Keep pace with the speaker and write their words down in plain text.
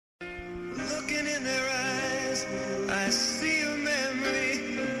in their eyes, I see a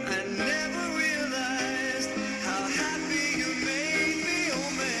memory. I never realized how happy you made me, oh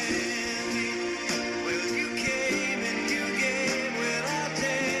Mandy. Well, you came and you gave without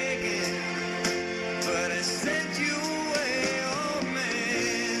taking, but I sent you away, oh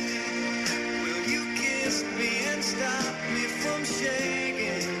Mandy. Well, you kissed me and stopped me from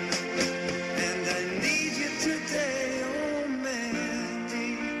shaking, and I need you today, oh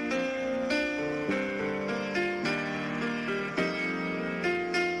Mandy.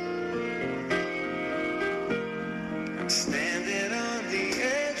 I'm standing on the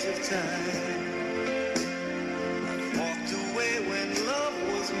edge of time. I walked away when love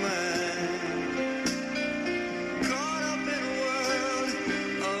was mine. Caught up in a world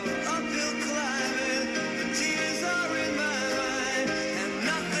of uphill climbing. The tears are in my mind, and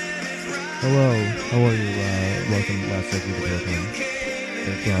nothing is right. Hello, how are you? Welcome last week to Brooklyn.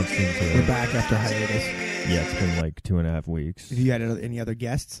 Eric Johnson. We're back after hiatus. Yeah, it's been like 2.5 weeks. Have you had any other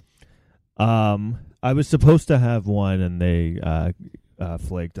guests? I was supposed to have one, and they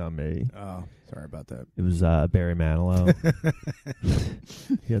flaked on me. Oh, sorry about that. It was Barry Manilow.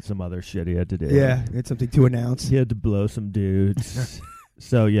 He had some other shit he had to do. Yeah, you had something to announce. He had to blow some dudes.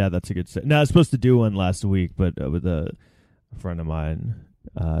 So, yeah, that's a good set. No, I was supposed to do one last week, but with a friend of mine,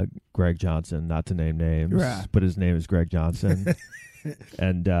 Greg Johnson, not to name names, Right. but his name is Greg Johnson.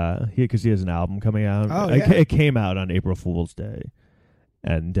 And because he has an album coming out. Oh, yeah. It came out on April Fool's Day.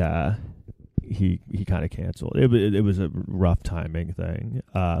 And he kind of canceled. It was a rough timing thing.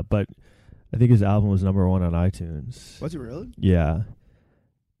 But I think his album was #1 on iTunes. Was it really? Yeah.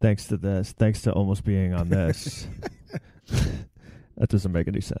 Thanks to this. Thanks to almost being on this. That doesn't make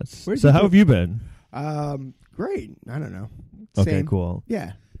any sense. Where'd So you how go- have you been? Great. I don't know. Okay, Same. cool.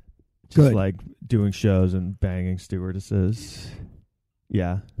 Yeah. Just Good. like doing shows and banging stewardesses.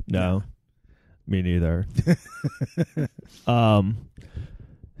 Yeah. No. Me neither.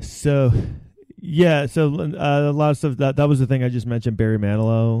 So yeah, so a lot of stuff that was the thing I just mentioned, Barry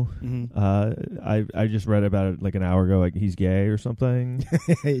Manilow. Mm-hmm. I just read about it like an hour ago, like he's gay or something.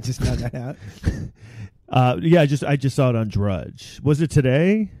 You just found that out. Yeah, I just saw it on Drudge. Was it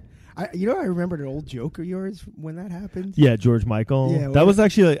today? I remembered an old joke of yours when that happened. Yeah, George Michael. Yeah, that was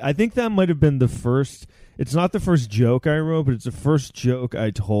actually, I think that might have been the first. It's not the first joke I wrote, but it's the first joke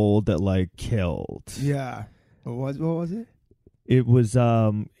I told that like killed. Yeah. What was it? It was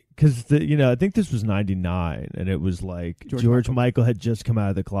because I think this was '99, and it was like George Michael had just come out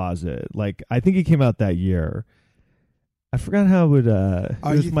of the closet. Like I think he came out that year. I forgot how it would. It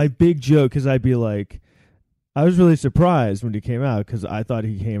was my big joke because I'd be like, I was really surprised when he came out because I thought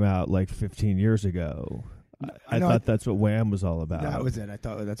he came out like 15 years ago. I thought that's what Wham was all about. That was it. I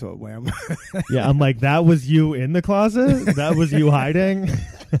thought that's what Wham. Yeah, I'm like, that was you in the closet? That was you hiding?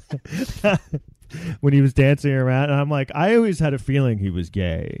 When he was dancing around. And I'm like, I always had a feeling he was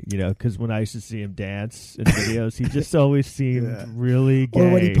gay, because when I used to see him dance in videos, he just always seemed really gay.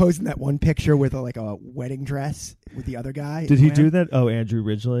 Or when he posed in that one picture with a wedding dress with the other guy. Did he do that? Oh, Andrew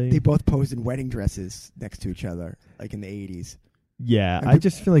Ridgeley? They both posed in wedding dresses next to each other, like in the 80s. Yeah, I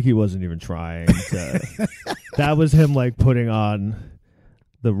just feel like he wasn't even trying to. That was him like putting on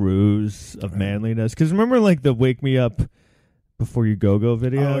the ruse of manliness. Because remember like the Wake Me Up Before You Go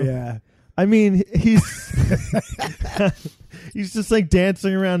video? Oh, yeah. I mean, he's just like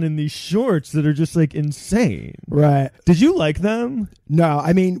dancing around in these shorts that are just like insane. Right. Did you like them? No,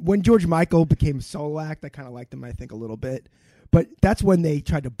 I mean, when George Michael became a solo act, I kind of liked him, I think, a little bit. But that's when they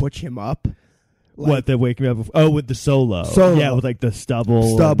tried to butch him up. What, the Wake Me Up Before? Oh, with the solo. Yeah, with like the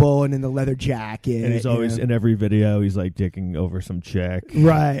stubble. And then the leather jacket. And he's always, in every video, he's like dicking over some chick.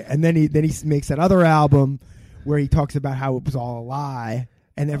 Right. And then he makes that other album where he talks about how it was all a lie.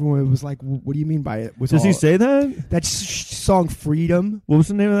 And everyone was like, what do you mean by it? Does he say that? That song Freedom. What was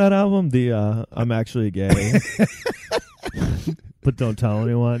the name of that album? The I'm Actually Gay. But don't tell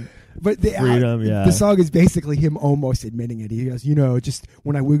anyone. But Freedom, yeah. The song is basically him almost admitting it. He goes, just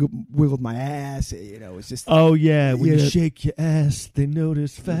when I wiggled my ass, it's just. Oh, yeah. When you shake your ass, they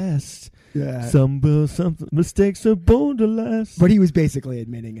notice fast. Yeah. Some mistakes are born to last. But he was basically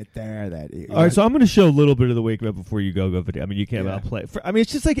admitting it there. All right, so I'm going to show a little bit of the Wake Me Up Before You Go video. I mean, you can't outplay.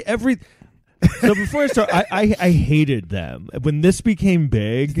 It's just like every. So before I start, I hated them when this became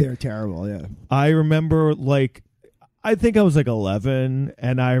big. They're terrible. Yeah. I remember I think I was like 11,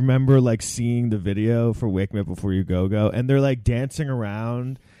 and I remember like seeing the video for Wake Me Up Before You Go, and they're like dancing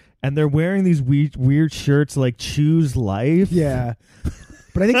around, and they're wearing these weird shirts like Choose Life. Yeah.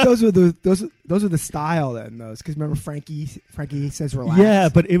 But I think those are the style then, because remember Frankie says relax. Yeah,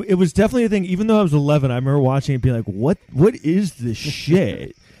 but it was definitely a thing. Even though I was 11, I remember watching it, being like, "What is this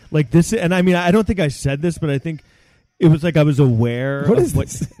shit?" Like this, and I mean, I don't think I said this, but I think it was like I was aware What of is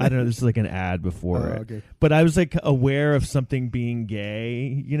this? I don't know, this is like an ad before it. Okay. But I was like aware of something being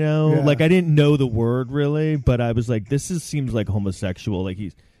gay, you know? Yeah. Like I didn't know the word really, but I was like, seems like homosexual. Like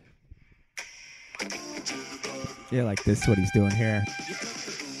he's Yeah, like this. What he's doing here.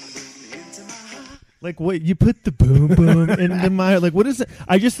 like, what you put the boom boom into my like, what is it?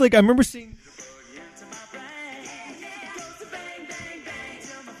 I just like I remember seeing.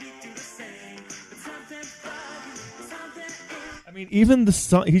 I mean, even the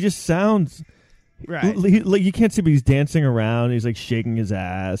song, he just sounds Right. like you can't see, but he's dancing around. He's like shaking his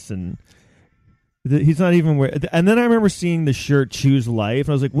ass, and he's not even wearing. And then I remember seeing the shirt "Choose Life," and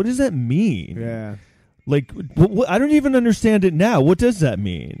I was like, "What does that mean?" Yeah. Like, I don't even understand it now. What does that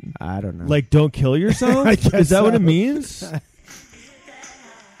mean? I don't know. Like, don't kill yourself? I guess Is that what so. it means?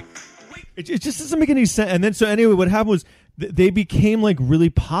 It just doesn't make any sense. And then, so anyway, what happened was they became like really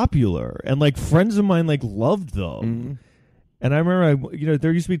popular, and like friends of mine like loved them. Mhm. And I remember,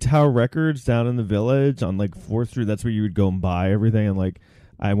 there used to be Tower Records down in the Village on like 4th Street. That's where you would go and buy everything. And like,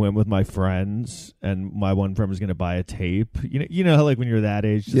 I went with my friends, and my one friend was going to buy a tape. You know how like when you're that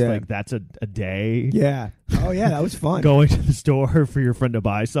age, just Yeah. like that's a day. Yeah. Oh yeah, that was fun. Going to the store for your friend to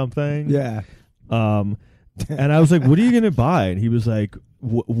buy something. Yeah. And I was like, "What are you going to buy?" And he was like,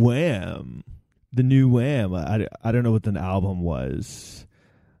 "Wham, the new Wham." I don't know what the album was.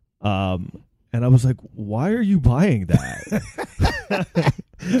 And I was like, "Why are you buying that?"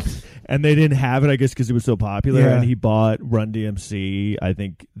 And they didn't have it, I guess, because it was so popular. Yeah. And he bought Run DMC, I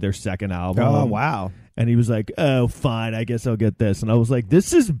think their second album. Oh wow. And he was like, "Oh, fine, I guess I'll get this." And I was like,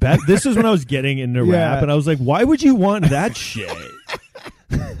 "This is This is when I was getting into Yeah. rap, and I was like, "Why would you want that shit?"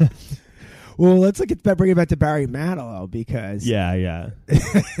 Well, let's bring it back to Barry Manilow because Yeah.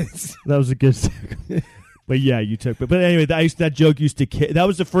 That was a good. But yeah, you took. But anyway, that joke used to. That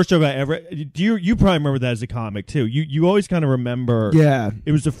was the first joke I ever. You probably remember that as a comic too. You always kind of remember. yeah.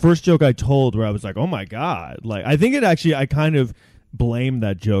 It was the first joke I told where I was like, "Oh my god!" Like I think it actually. I kind of blame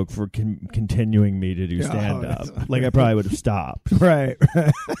that joke for continuing me to do stand up. that's- Like I probably would have stopped. Right.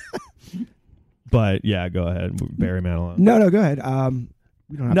 But yeah, go ahead, Barry Manilow. No, go ahead.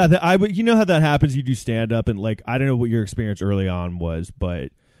 We don't have No, I would. You know how that happens. You do stand up, and like I don't know what your experience early on was,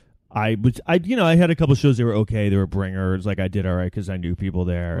 but I had a couple shows that were okay. They were bringers. Like I did all right because I knew people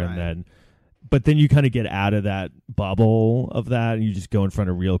there, Right. but then you kind of get out of that bubble of that, and you just go in front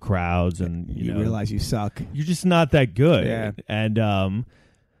of real crowds, and you realize you suck. you're just not that good. Yeah. And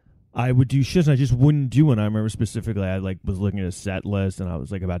I would do shit, and I just wouldn't do one. I remember specifically, I like was looking at a set list, and I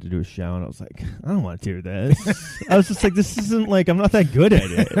was like about to do a show, and I was like, I don't want to do this. I was just like, this isn't like I'm not that good at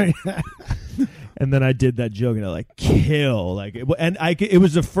it. And then I did that joke, and I like kill it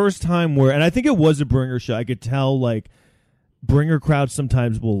was the first time where, and I think it was a bringer show. I could tell like bringer crowds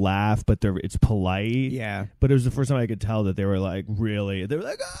sometimes will laugh, but it's polite. Yeah. But it was the first time I could tell that they were like really. They were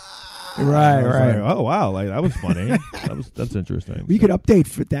like, ah! Right, And I was right. like, oh wow, like that was funny. That's interesting. We could update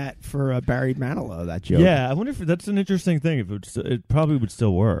for that for Barry Manilow, that joke. Yeah, I wonder if that's an interesting thing. If it probably would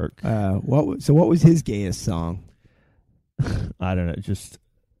still work. What was his gayest song? I don't know. Just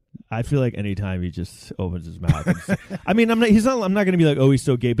I feel like anytime he just opens his mouth, I mean, I'm not going to be like, oh, he's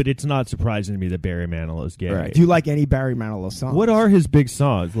so gay, but it's not surprising to me that Barry Manilow is gay. Right. Do you like any Barry Manilow songs? What are his big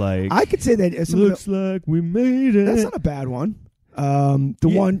songs? Like, I could say that some of looks like we made it. that's not a bad one.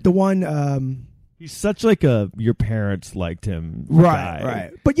 The one. He's such like your parents liked him. Right, guy.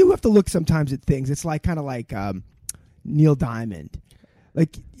 right. But you have to look sometimes at things. It's like kind of like Neil Diamond.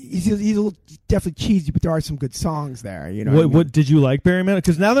 Like he's a little definitely cheesy, but there are some good songs there. You know. What did you like Barry Manilow?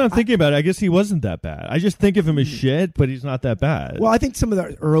 Because now that I'm thinking about it, I guess he wasn't that bad. I just think of him as shit, but he's not that bad. Well, I think some of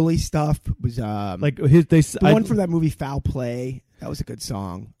the early stuff was like the one from that movie Foul Play. That was a good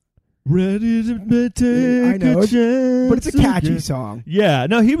song. Ready to take I know, a chance, but it's a catchy again. song. Yeah,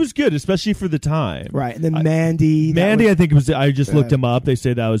 no, he was good, especially for the time. Right, and then Mandy. I think it was. I just looked him up. They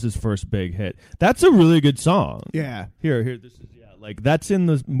say that was his first big hit. That's a really good song. Yeah. Here. This is like that's in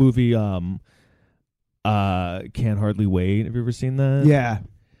the movie. Can't Hardly Wait. Have you ever seen that? Yeah.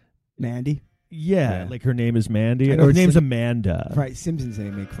 Mandy. Yeah, like her name is Mandy, I know or her it's name's Sim- Amanda. Right, Simpsons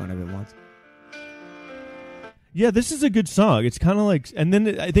they make fun of it once. Yeah, this is a good song. It's kind of like, and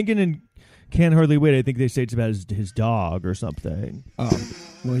then I think in Can't Hardly Wait, I think they say it's about his dog or something. Oh,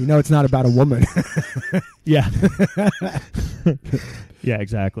 well, you know it's not about a woman. Yeah. Yeah,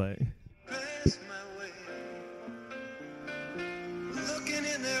 exactly. Pass my way. Looking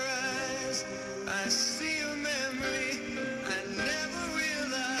in their eyes, I see a memory. I never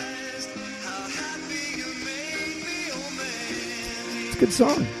realized how happy you made me, oh man. It's a good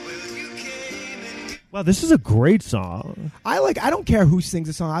song. Well, you came and Wow, this is a great song. I don't care who sings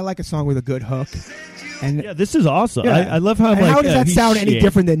a song. I like a song with a good hook. And Yeah, this is awesome. Yeah. I love how and like how does that he's sound any shit.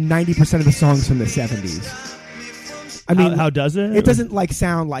 different than 90% of the songs from the 70s? I mean, How does it? it doesn't like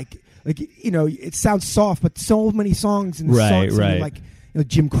sound like it sounds soft, but so many songs in the Right, songs right. like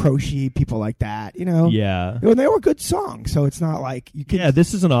Jim Croce, people like that. Yeah. They were good songs, so it's not like you can. Yeah,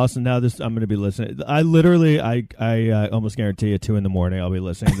 this is an awesome. Now this I'm going to be listening. I literally, I almost guarantee at 2 a.m. I'll be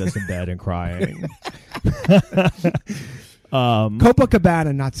listening to this in bed and crying.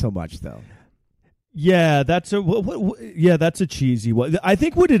 Copacabana, not so much though. Yeah, that's a cheesy one. I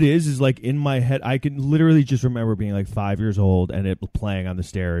think what it is like in my head, I can literally just remember being like 5 years old and it playing on the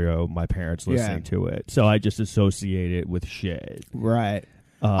stereo, my parents listening to it. So I just associate it with shit. Right.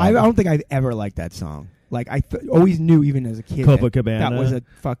 I don't think I've ever liked that song. Like I always knew, even as a kid, Copacabana. that was a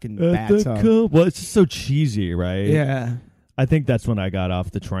fucking bad song. Well, it's just so cheesy, right? Yeah. I think that's when I got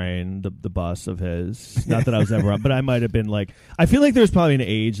off the train, the bus of his. Not that I was ever on, but I might have been like. I feel like there was probably an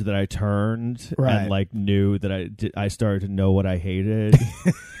age that I turned Right. and like knew that I started to know what I hated,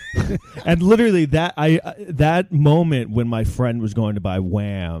 and literally that moment when my friend was going to buy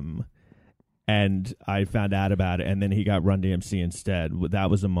Wham, and I found out about it, and then he got Run DMC instead. That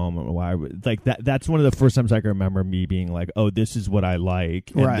was a moment where I like that. That's one of the first times I can remember me being like, "Oh, this is what I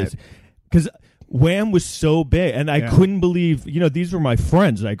like," Right. Because Wham was so big, and I Yeah. couldn't believe, these were my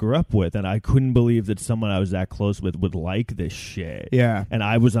friends that I grew up with, and I couldn't believe that someone I was that close with would like this shit. Yeah. And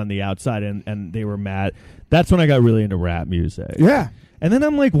I was on the outside, and they were mad. That's when I got really into rap music. Yeah. And then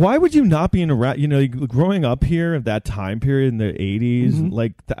I'm like, why would you not be into rap? Growing up here at that time period in the 80s,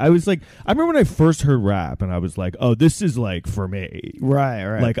 Mhm. I was like, I remember when I first heard rap, and I was like, oh, this is like for me.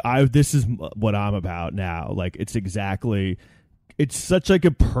 Right. Like this is what I'm about now. Like it's such like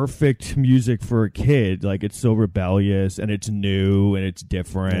a perfect music for a kid. Like it's so rebellious and it's new and it's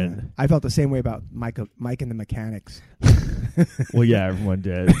different. Yeah. I felt the same way about Mike and the Mechanics. Well, yeah, everyone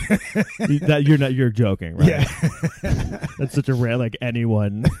did. You're joking, right? Yeah. That's such a rare, like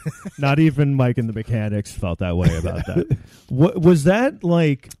anyone, not even Mike and the Mechanics felt that way about that. What was that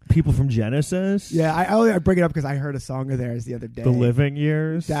like? People from Genesis? Yeah, I bring it up because I heard a song of theirs the other day. The Living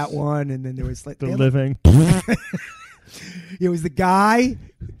Years. That one, and then there was like The Living. It was the guy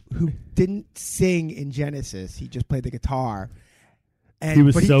who didn't sing in Genesis. He just played the guitar. And He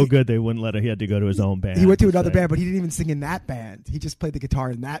was but so good they wouldn't let him. He had to go to his own band. He went to to another sing. band, but he didn't even sing in that band. He just played the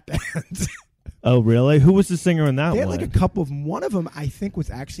guitar in that band. Oh, really? Who was the singer in that They had one? like a couple of them. One of them, I think, was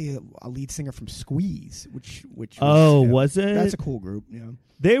actually a lead singer from Squeeze, which Oh, was, was it? That's a cool group. Yeah.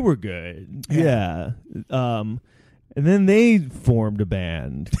 They were good. Yeah. Yeah. And then they formed a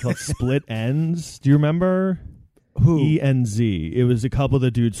band called Split Ends. Do you remember? Who? ENZ. It was a couple of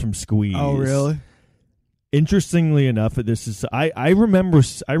the dudes from Squeeze. Oh, really? Interestingly enough, this is I remember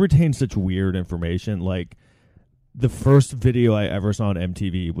I retain such weird information. Like the first video I ever saw on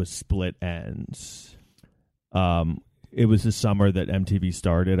MTV was Split Ends. It was the summer that MTV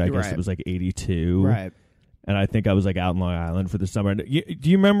started. I guess Right. it was like 82. Right. And I think I was like out in Long Island for the summer. Do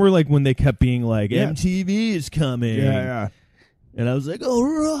you remember like when they kept being like, Yeah. MTV is coming? Yeah. And I was like, all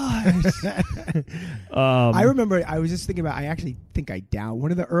right. I remember. I was just thinking about. I actually think I downed one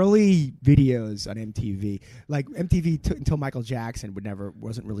of the early videos on MTV. Like MTV until Michael Jackson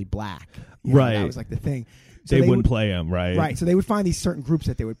wasn't really black. Right. That was like the thing. So they wouldn't would play him, right? Right. So they would find these certain groups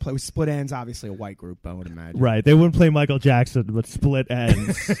that they would play. With Split Ends, obviously a white group, I would imagine. Right. They wouldn't play Michael Jackson, but Split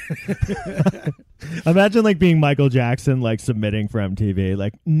Ends. Imagine like being Michael Jackson, like submitting for MTV.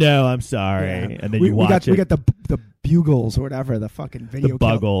 Like, no, I'm sorry. Yeah. And then we you watch got, it. We got the Bugles or whatever, the fucking video.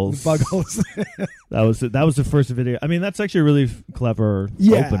 Buggles. The Buggles. That was the first video. I mean, that's actually a really clever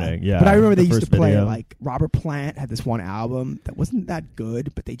opening. Yeah. But I remember they used to first play video. like Robert Plant had this one album that wasn't that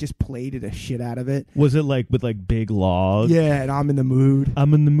good, but they just played the shit out of it. Was it like with like Big Log? Yeah, and I'm in the mood.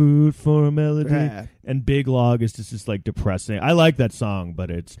 I'm in the mood for a melody. Yeah. And Big Log is just like depressing. I like that song,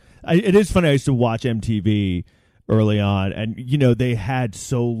 but it is funny. I used to watch MTV early on, and they had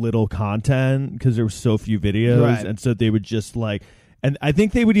so little content because there were so few videos, Right. and so they would just like, and I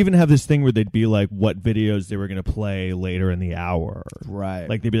think they would even have this thing where they'd be like what videos they were going to play later in the hour. Right.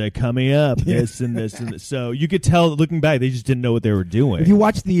 Like they'd be like coming up this and this and this. So you could tell looking back they just didn't know what they were doing. If you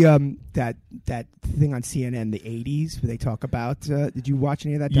watch the that thing on CNN, the '80s, where they talk about, did you watch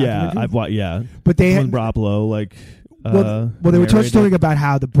any of that? yeah, documentary? I've watched. Yeah, But they when had, Rob Lowe like. well, they were narrated. talking about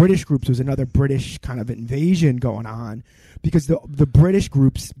how the British groups was another British kind of invasion going on, because the British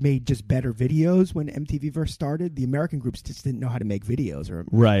groups made just better videos when MTV first started. The American groups just didn't know how to make videos,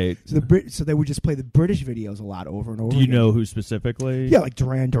 right. So they would just play the British videos a lot over and over. Do you again. know who specifically? Yeah, like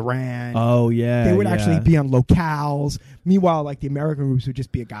Duran Duran. Oh yeah, they would yeah. actually be on locales. Meanwhile, like the American groups would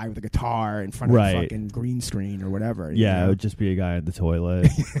just be a guy with a guitar in front of a fucking green screen or whatever. Yeah, it would just be a guy in the toilet.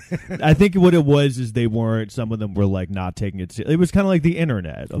 I think what it was is they weren't. Some of them were like not taking it. It was kind of like the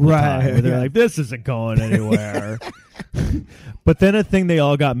internet of the time, where they're like, "This isn't going anywhere." But then a thing they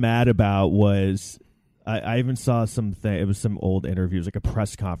all got mad about was I even saw something. It was some old interviews, like a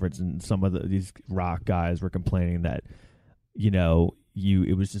press conference, and some of these rock guys were complaining that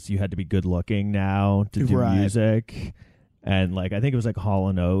it was just you had to be good looking now to do music. And like I think it was like Hall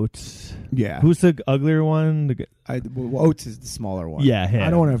and Oates. Yeah. Who's the uglier one? Well, Oates is the smaller one. Yeah, him.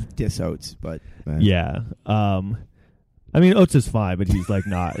 I don't want to diss Oates, but yeah. I mean, Oates is fine, but he's like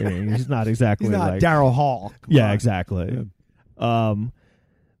not. He's not exactly he's not like Daryl Hall. Come on. Exactly. Yeah.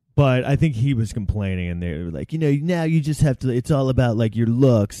 But I think he was complaining, and they were like, now you just have to. It's all about like your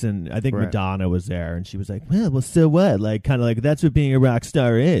looks, and I think Madonna was there, and she was like, well, so what? Like, kind of like that's what being a rock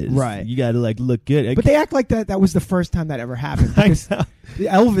star is, right? You got to like look good. But they act like that was the first time that ever happened. Because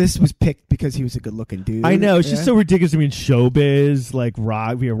Elvis was picked because he was a good-looking dude. I know it's just so ridiculous. I mean, showbiz, like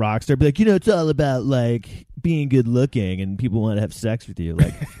be a rock star, be like, it's all about like being good looking, and people want to have sex with you,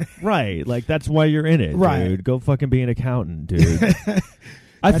 like, right? Like that's why you're in it, right? Dude. Go fucking be an accountant, dude.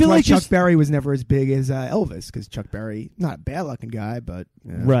 I feel like Chuck Berry was never as big as Elvis, because Chuck Berry, not a bad looking guy, but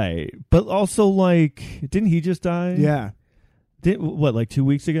right. But also, like, didn't he just die? Yeah. Like 2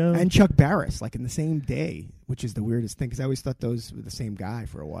 weeks ago? And Chuck Barris, like in the same day, which is the weirdest thing, because I always thought those were the same guy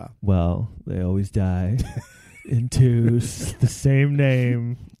for a while. Well, they always die in twos, the same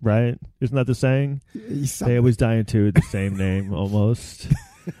name, right? Isn't that the saying? They always die in two, the same name, almost.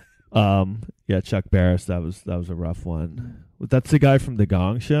 Yeah, Chuck Barris, that was a rough one. That's the guy from The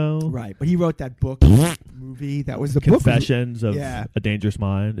Gong Show? Right, but he wrote that book movie. That was the Confessions book. of A Dangerous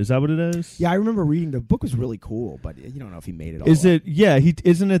Mind. Is that what it is? Yeah, I remember reading the book. Was really cool, but you don't know if he made it all Is up. it? Yeah,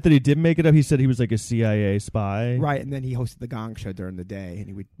 isn't it that he did make it up? He said he was like a CIA spy. Right, and then he hosted The Gong Show during the day, and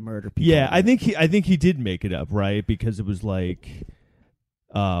he would murder people. Yeah, I think he did make it up, right? Because it was like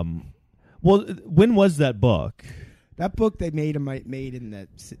well, when was that book? That book they made in the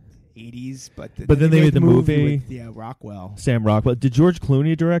 80s, but then they made the movie with, Rockwell. Sam Rockwell. Did George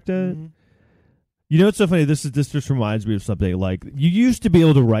Clooney direct it? Mm-hmm. You know what's so funny? This just reminds me of something. Like, you used to be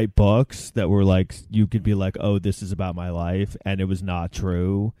able to write books that were like, you could be like, oh, this is about my life, and it was not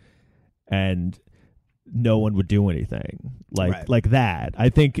true, and no one would do anything like that. I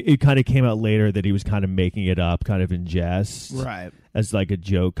think it kind of came out later that he was kind of making it up, kind of in jest, right, as like a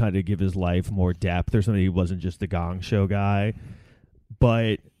joke, kind of give his life more depth or something. He wasn't just the Gong Show guy.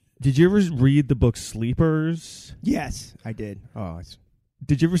 But did you ever read the book Sleepers? Yes, I did.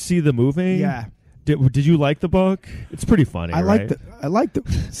 Did you ever see the movie? Yeah. Did you like the book? It's pretty funny. I liked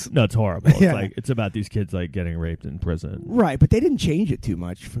the. No, it's horrible. Yeah. It's about these kids like getting raped in prison. Right, but they didn't change it too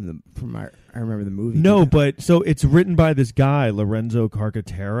much from I remember the movie. No, but so it's written by this guy Lorenzo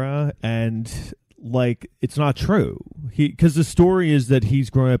Carcaterra, and like it's not true. Because the story is that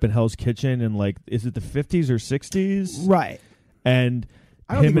he's growing up in Hell's Kitchen in like, is it the 50s or 60s? Right. And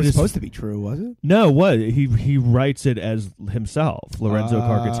I don't think it was supposed to be true, was it? No, what? He writes it as himself, Lorenzo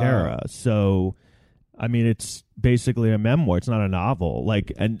Carcaterra. So, I mean, it's basically a memoir. It's not a novel.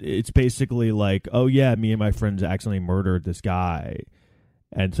 Like, and it's basically like, oh yeah, me and my friends accidentally murdered this guy,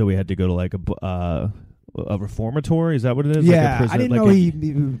 and so we had to go to like a reformatory. Is that what it is? Yeah, like a prison, I didn't like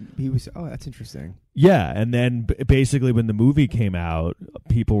know he was. Oh, that's interesting. Yeah, and then basically when the movie came out,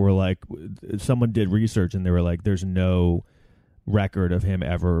 people were like, someone did research, and they were like, there's no record of him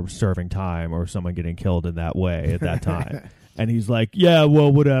ever serving time or someone getting killed in that way at that time. And he's like, yeah,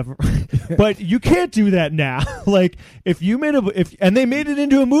 well, whatever. But you can't do that now. Like, if you made and they made it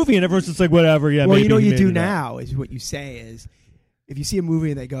into a movie, and everyone's just like, whatever. Yeah. Well, maybe you know what you do it now is what you say is, if you see a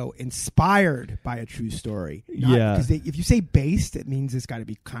movie and they go inspired by a true story, because if you say based, it means it's got to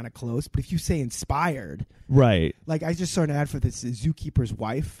be kind of close. But if you say inspired, right? Like I just saw an ad for this Zookeeper's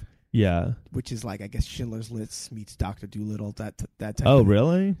Wife. Yeah, which is like, I guess, Schindler's List meets Dr. Dolittle. That type. Oh, of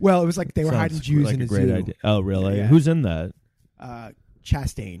really? Well, it was like they were hiding Jews like in a great zoo. idea. Oh, really? Yeah. Who's in that?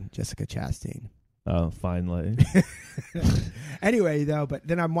 Chastain, Jessica Chastain. Oh, finally. Anyway, though, but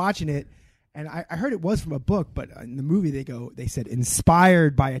then I'm watching it, and I heard it was from a book, but in the movie they said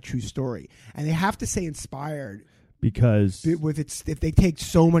inspired by a true story, and they have to say inspired because if they take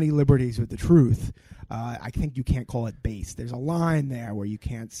so many liberties with the truth. I think you can't call it based. There's a line there where you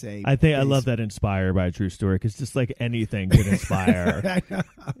can't say. I love that inspired by a true story, because just like anything can inspire. I know.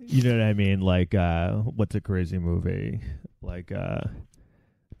 You know what I mean? Like, what's a crazy movie? like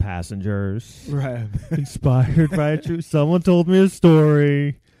Passengers. Right. Inspired by a true. Someone told me a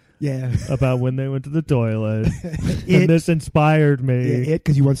story. Yeah. About when they went to the toilet. And this inspired me. Yeah,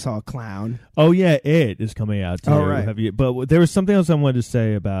 because you once saw a clown. Oh yeah, It is coming out too. Oh, right. But there was something else I wanted to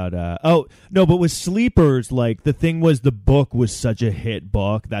say about. But with Sleepers, like the thing was, the book was such a hit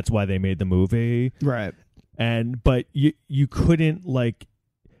book. That's why they made the movie. Right. But you couldn't like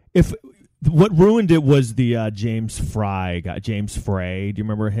if. What ruined it was the James Frey guy. James Frey, do you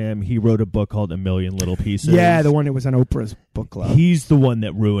remember him? He wrote a book called A Million Little Pieces. Yeah, the one that was on Oprah's book club. He's the one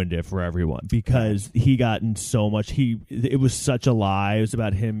that ruined it for everyone because he got in so much. It was such a lie. It was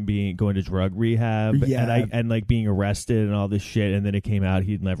about him going to drug rehab and like being arrested and all this shit. And then it came out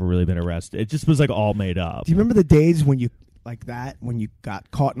he'd never really been arrested. It just was like all made up. Do you remember the days when you when you got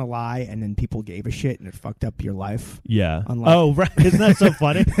caught in a lie and then people gave a shit and it fucked up your life? Yeah. Oh, right. Isn't that so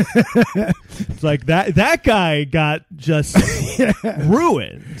funny? It's like that guy got just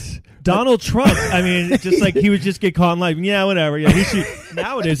ruined. Donald Trump, I mean, just like he would just get caught in life. Yeah, whatever. Yeah, he should.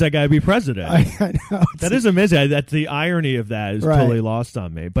 Nowadays, that guy would be president. I know. That is amazing. That's the irony of that is totally lost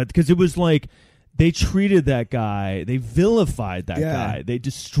on me. But because it was like, they treated that guy. They vilified that guy. They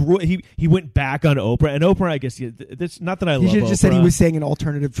destroyed. He went back on Oprah, and Oprah. I guess this. Not that I love. You should have just Oprah. said he was saying an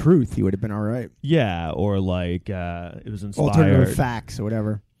alternative truth. He would have been all right. Yeah, or like it was inspired. Alternative facts or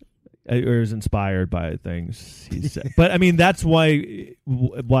whatever. Or it was inspired by things he said. But I mean, that's why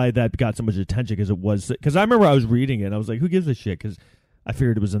that got so much attention because I remember I was reading it and I was like, who gives a shit? Because I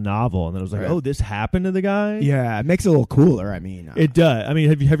figured it was a novel, and then I was like, oh, this happened to the guy. Yeah, it makes it a little cooler. I mean, it does. I mean,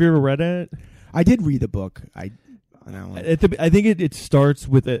 have you ever read it? I did read the book. I think it starts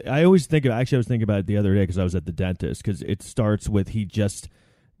with. I always think of. Actually, I was thinking about it the other day because I was at the dentist. Because it starts with he just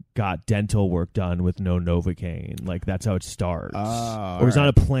got dental work done with no Novocaine. Like that's how it starts. Or he's on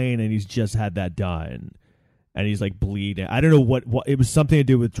a plane and he's just had that done, and he's like bleeding. I don't know what it was. Something to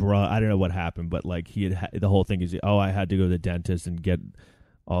do with drug. I don't know what happened, but like he had the whole thing is I had to go to the dentist and get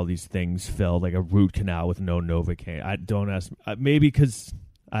all these things filled, like a root canal with no Novocaine. I don't ask. Maybe because.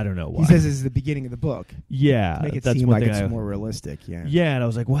 I don't know why. He says this is the beginning of the book. Yeah. To make it that's seem one like thing it's more realistic. Yeah. Yeah, and I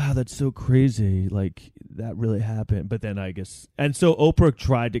was like, wow, that's so crazy. Like, that really happened. But then I guess... And so Oprah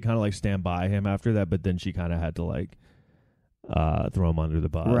tried to kind of like stand by him after that, but then she kind of had to like throw him under the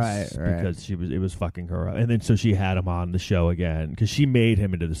bus. Right. Because it was fucking her up. And then so she had him on the show again because she made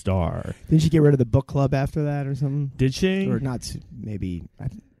him into the star. Didn't she get rid of the book club after that or something? Did she? Or not, maybe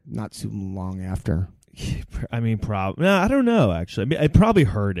not too long after. I mean, probably. No, I don't know. Actually, I mean, I probably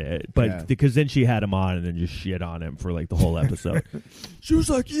heard it, but because then she had him on and then just shit on him for like the whole episode. She was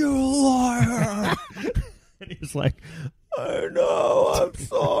like, "You're a liar," and he was like, "I know, I'm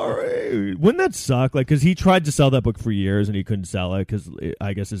sorry." Wouldn't that suck? Like, because he tried to sell that book for years and he couldn't sell it because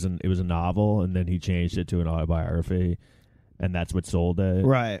I guess it was a novel, and then he changed it to an autobiography, and that's what sold it.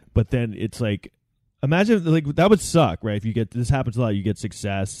 Right. But then it's like, imagine like that would suck, right? If you get this happens a lot, you get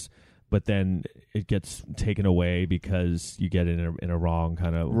success. But then it gets taken away because you get it in a wrong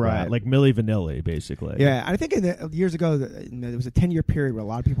kind of right, like Milli Vanilli, basically. Yeah, I think years ago there was a 10-year period where a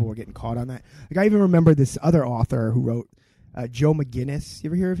lot of people were getting caught on that. Like I even remember this other author who wrote Joe McGinnis.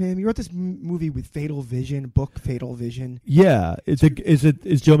 You ever hear of him? He wrote this movie with Fatal Vision. Yeah, is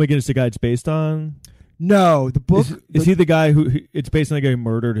Joe McGinnis the guy it's based on? No, the book is he the guy who it's based on the guy who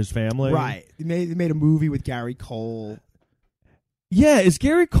murdered his family? Right. They made a movie with Gary Cole. Yeah, is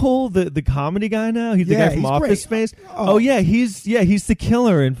Gary Cole the comedy guy now? He's the guy from Office Space. Oh yeah, he's the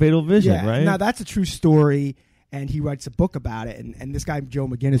killer in Fatal Vision, right? Now that's a true story, and he writes a book about it. And this guy Joe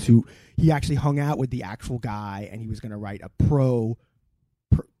McGinnis, who he actually hung out with the actual guy, and he was going to write a pro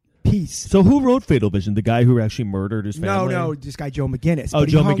piece. So who wrote Fatal Vision? The guy who actually murdered his family? No, this guy Joe McGinnis. Oh,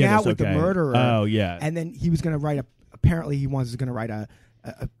 Joe McGinnis. He hung out with the murderer. Oh yeah, and then he was going to write apparently he was going to write a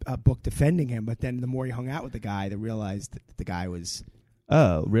book defending him, but then the more he hung out with the guy, they realized that the guy was...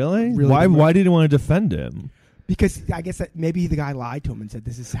 Oh, really? Why did he want to defend him? Because I guess that maybe the guy lied to him and said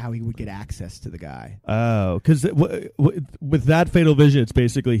this is how he would get access to the guy. Oh, because with that Fatal Vision, it's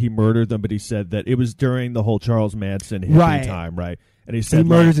basically he murdered them, but he said that it was during the whole Charles Manson hippie time, right? And he said he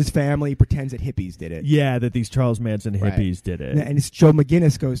murders his family. He pretends that hippies did it. Yeah, that these Charles Manson hippies did it. And it's Joe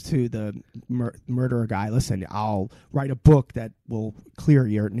McGinnis goes to the murderer guy. Listen, I'll write a book that will clear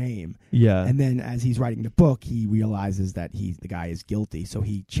your name. Yeah. And then as he's writing the book, he realizes that the guy is guilty, so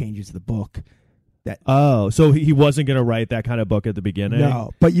he changes the book. So he wasn't going to write that kind of book at the beginning?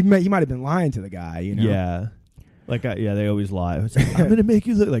 No, but you might have been lying to the guy. You know? Yeah. Like they always lie. It's like, I'm going to make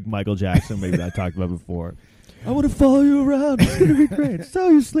you look like Michael Jackson. Maybe I talked about before. I want to follow you around. It's going to be great. So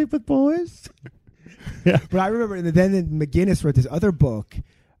you sleep with boys? Yeah. But I remember then McGinnis wrote this other book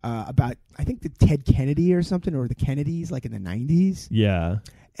about, I think, the Ted Kennedy or something, or the Kennedys, like in the 90s. Yeah.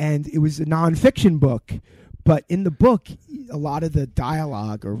 And it was a nonfiction book. But in the book, a lot of the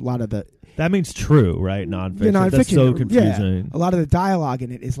dialogue or a lot of the... That means true, right? Nonfiction. Yeah, nonfiction. That's so confusing. Yeah, a lot of the dialogue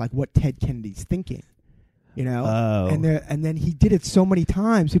in it is like what Ted Kennedy's thinking. You know, and then he did it so many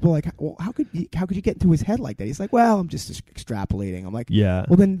times. People are like, well, how could you get into his head like that? He's like, well, I'm just extrapolating. I'm like, yeah.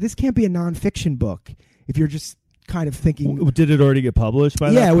 Well, then this can't be a nonfiction book if you're just kind of thinking. Did it already get published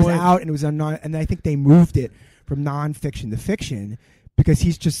by that Yeah, it was point? out, and it was and I think they moved it from nonfiction to fiction because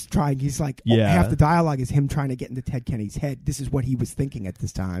he's just trying. He's like, half the dialogue is him trying to get into Ted Kennedy's head. This is what he was thinking at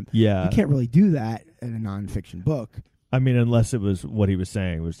this time. Yeah, you can't really do that in a nonfiction book. I mean, unless it was what he was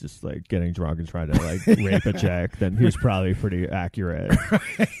saying was just like getting drunk and trying to like rape a chick, then he was probably pretty accurate.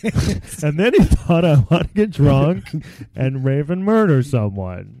 And then he thought, I want to get drunk and rape and murder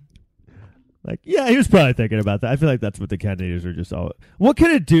someone. Like, yeah, he was probably thinking about that. I feel like that's what the Kennedys are just all. What can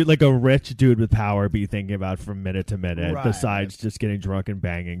a dude, like a rich dude with power, be thinking about from minute to minute besides just getting drunk and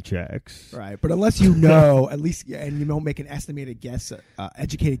banging chicks? Right, but unless you know, at least, and you don't make an estimated guess,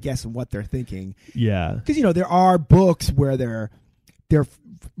 educated guess on what they're thinking. Yeah, because there are books where they're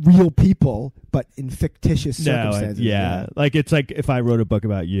real people, but in fictitious circumstances. Yeah, like it's like if I wrote a book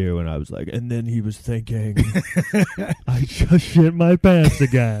about you and I was like, and then he was thinking, I just shit my pants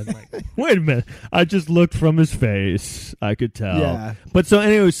again. Like, wait a minute, I just looked from his face, I could tell. Yeah. But so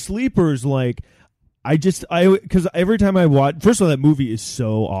anyway, Sleepers, like, because every time I watch, first of all, that movie is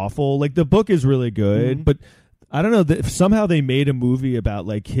so awful. Like the book is really good, but I don't know, somehow they made a movie about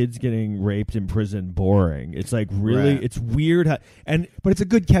like kids getting raped in prison boring. It's like really, it's weird. But it's a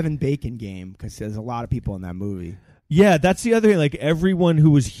good Kevin Bacon game because there's a lot of people in that movie. Yeah, that's the other thing. Like everyone who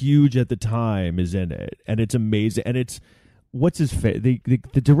was huge at the time is in it, and it's amazing. And it's what's his face?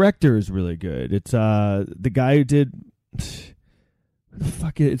 The director is really good. It's the guy who did.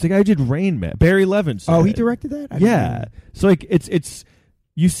 Fuck it! It's the guy who did Rain Man. Barry Levinson. Oh, he directed that. Yeah. So like it's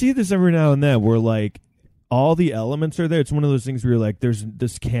you see this every now and then where like. All the elements are there. It's one of those things where you're like,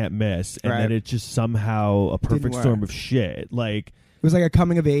 this can't miss. And then it's just somehow a perfect storm of shit. Like, it was like a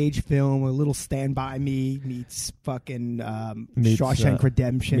coming of age film, a little Stand By Me meets fucking Shawshank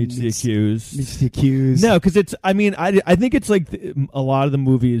Redemption. Meets The Accused. Meets The Accused. No, because it's, I mean, I think it's like a lot of the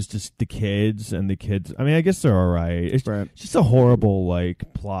movie is just the kids and the kids. I mean, I guess they're all right. It's just a horrible,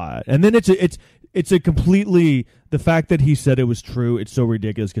 like, plot. And then it's a completely, the fact that he said it was true, it's so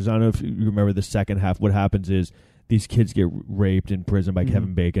ridiculous because I don't know if you remember the second half. What happens is these kids get raped in prison by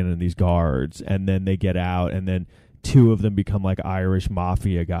Kevin Bacon and these guards, and then they get out, and then two of them become like Irish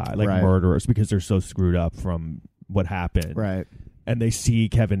mafia guy, like murderers, because they're so screwed up from what happened. Right. And they see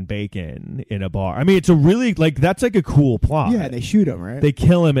Kevin Bacon in a bar. I mean, it's a really, like, that's like a cool plot. Yeah, they shoot him, right? They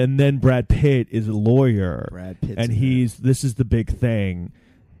kill him, and then Brad Pitt is a lawyer. Brad Pitt. And this is the big thing.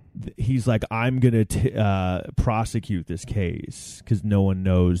 He's like, I'm going to prosecute this case because no one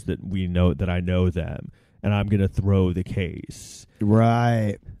knows that I know them, and I'm going to throw the case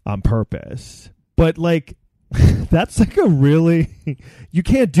right on purpose. But like, that's like a really, you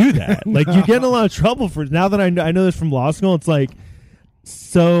can't do that. Like, you get in a lot of trouble for now that I know this from law school. It's like,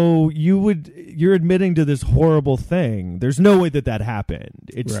 so you're admitting to this horrible thing. There's no way that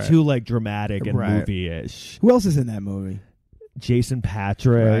happened. It's too like dramatic and movie-ish. Who else is in that movie? Jason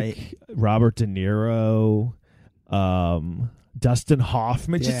Patrick, Robert De Niro, Dustin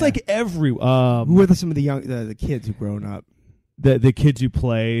Hoffman, just like every. Who are some of the kids who've grown up? The kids who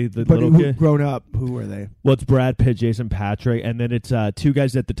play the but little kid grown up. Who are they? Well, it's Brad Pitt, Jason Patrick, and then it's two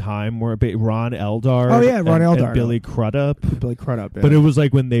guys at the time were Ron Eldard. Oh yeah, Ron Eldard and Billy Crudup. Yeah. But it was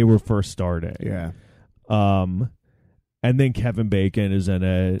like when they were first starting. Yeah. And then Kevin Bacon is in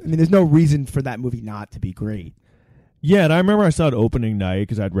it. I mean, there's no reason for that movie not to be great. Yeah, and I remember I saw it opening night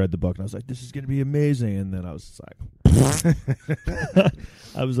because I'd read the book and I was like, "This is going to be amazing." And then I was like,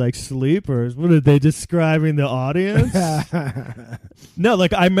 "I was like, Sleepers? What are they describing the audience?" No,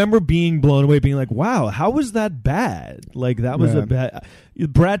 like I remember being blown away, being like, "Wow, how was that bad?" Like that was a bad.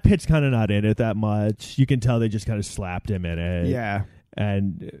 Brad Pitt's kind of not in it that much. You can tell they just kind of slapped him in it. Yeah.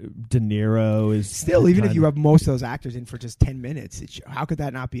 And De Niro is still, even if you have most of those actors in for just 10 minutes, how could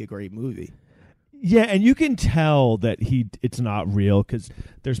that not be a great movie? Yeah, and you can tell that it's not real because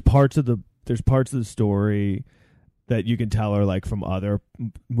there's parts of the story that you can tell are like from other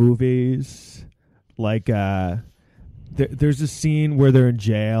movies. Like there's a scene where they're in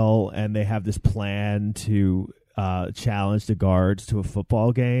jail and they have this plan to challenge the guards to a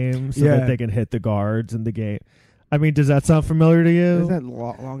football game so that they can hit the guards in the game. I mean, does that sound familiar to you? Is that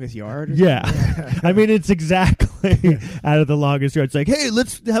Longest Yard? Yeah. I mean, it's exactly out of The Longest Yard. It's like, hey,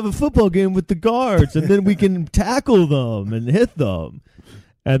 let's have a football game with the guards, and then we can tackle them and hit them.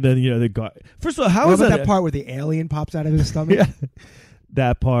 And then the guy. First of all, how What is about that? that part where the alien pops out of his stomach? Yeah,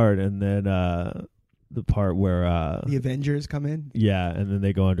 that part, and then the part where The Avengers come in. yeah, and then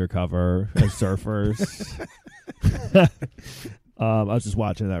they go undercover as surfers. I was just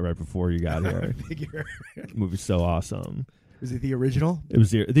watching that right before you got here. Figure. The movie's so awesome. Was it the original? It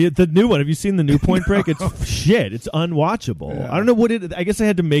was the new one. Have you seen the new Point Break? It's shit. It's unwatchable. Yeah. I don't know what it. I guess they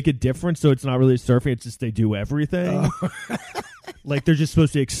had to make it different, so it's not really surfing. It's just they do everything. Like they're just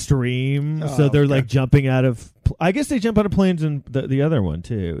supposed to be extreme, so they're like jumping out of. I guess they jump out of planes in the other one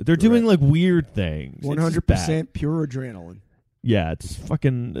too. They're doing like weird things. 100% pure adrenaline. Yeah, it's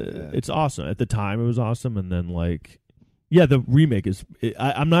fucking. It's awesome. At the time, it was awesome, and then like. Yeah, the remake is.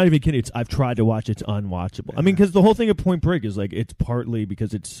 I'm not even kidding. I've tried to watch. It's unwatchable. I mean, because the whole thing of Point Break is like it's partly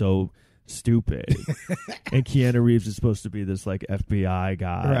because it's so stupid, and Keanu Reeves is supposed to be this like FBI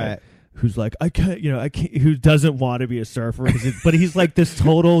guy, who's like I can't, who doesn't want to be a surfer, but he's like this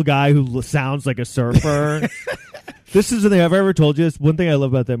total guy who sounds like a surfer. This is the thing I've ever told you. This one thing I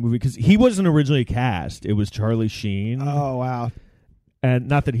love about that movie because he wasn't originally cast. It was Charlie Sheen. Oh wow! And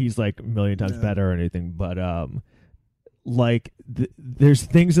not that he's like a million times better or anything, but like there's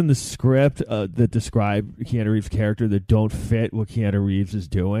things in the script that describe Keanu Reeves' character that don't fit what Keanu Reeves is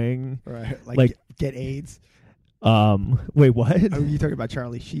doing. Right, like get AIDS. Wait, what? Oh, you talking about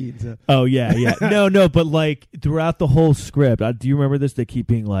Charlie Sheen? So. Oh yeah. No, but like throughout the whole script, do you remember this? They keep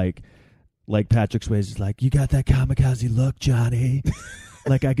being like Patrick Swayze is like, you got that kamikaze look, Johnny.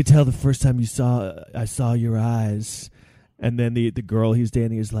 Like I could tell the first time I saw your eyes, and then the girl he's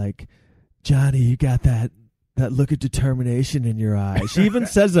dating is like, Johnny, you got that look of determination in your eyes. She even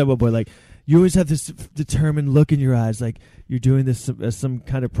says that one boy, like, you always have this determined look in your eyes, like you're doing this as some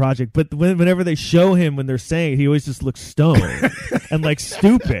kind of project. But whenever they show him when they're saying it, he always just looks stoned and like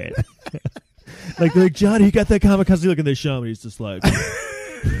stupid. Like they're like, Johnny, you got that kamikaze look, and they show him, and he's just like,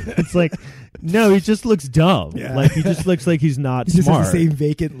 it's like, no, he just looks dumb. Yeah. Like he just looks like he's not He just smart. has the same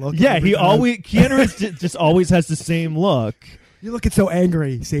vacant look. Yeah, every he time. always Keanu Reeves just always has the same look. You're looking so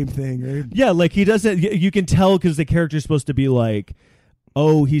angry. Same thing, right? Yeah, like he doesn't. You can tell because the character's supposed to be like,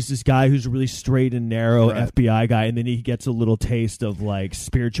 oh, he's this guy who's a really straight and narrow FBI guy, and then he gets a little taste of like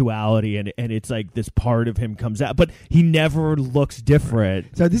spirituality, and it's like this part of him comes out, but he never looks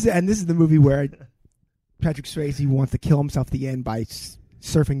different. So this is the movie where Patrick Swayze wants to kill himself at the end by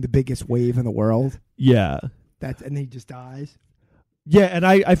surfing the biggest wave in the world. Yeah, and then he just dies. Yeah, and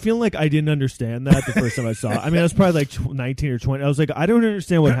I feel like I didn't understand that the first time I saw it. I mean, I was probably like 19 or 20. I was like, I don't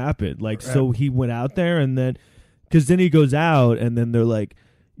understand what happened. Like, so he went out there, and then, because then he goes out, and then they're like,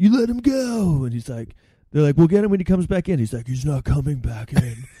 you let him go. And he's like, they're like, we'll get him when he comes back in. He's like, he's not coming back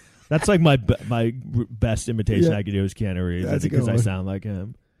in. That's like my best imitation I could do is Keanu Reeves, because I sound like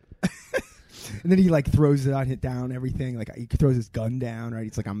him. And then he like throws it down, everything. Like he throws his gun down, right?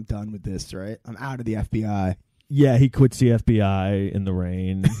 He's like, I'm done with this, right? I'm out of the FBI. Yeah, he quits the FBI in the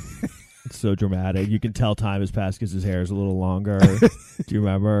rain. It's so dramatic. You can tell time has passed because his hair is a little longer. Do you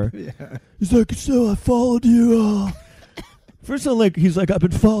remember? Yeah. He's like, so I followed you. First of all, like, he's like, I've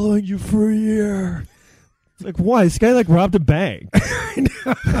been following you for a year. It's like, why? This guy like robbed a bank.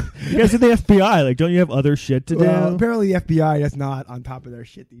 You guys are the FBI. Like, don't you have other shit to do? Apparently the FBI is not on top of their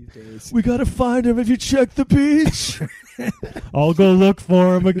shit these days. We gotta find him. If you check the beach, I'll go look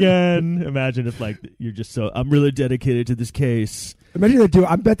for him again. Imagine if like you're just I'm really dedicated to this case. Imagine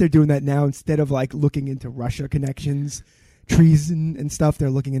I bet they're doing that now instead of like looking into Russia connections, treason and stuff. They're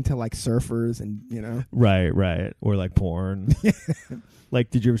looking into like surfers and Right, or like porn.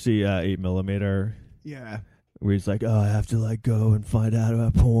 Like, did you ever see 8mm? Yeah. Where he's like, oh, I have to like go and find out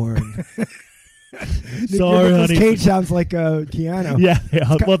about porn. Sorry, Nicolas honey. Cage sounds like Keanu. Yeah,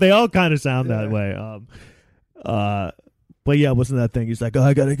 they all kind of sound that way. But yeah, wasn't that thing? He's like, oh,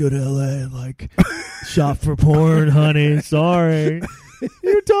 I gotta go to LA and like shop for porn, honey. Sorry,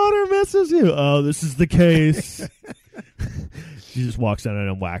 your daughter misses you. Oh, this is the case. She just walks in and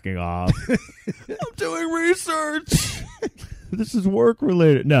I'm whacking off. I'm doing research. This is work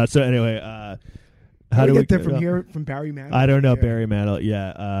related. No, so anyway, how do we get there from here? From Barry Manilow? I don't know, Barry Manilow.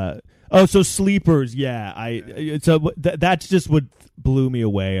 Yeah. So Sleepers. Yeah. That's just what blew me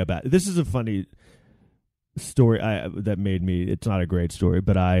away about it. This is a funny story that made me. It's not a great story,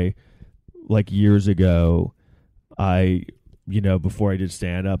 but like years ago, before I did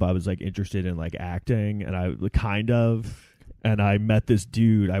stand up, I was like interested in like acting, and and I met this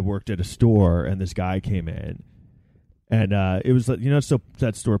dude. I worked at a store, and this guy came in. And it was,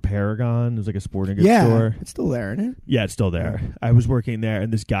 that store Paragon. It was like a sporting goods store. It's still there, isn't it? Yeah, it's still there. Yeah. I was working there,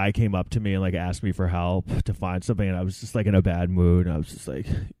 and this guy came up to me and like asked me for help to find something, and I was just like in a bad mood. And I was just like,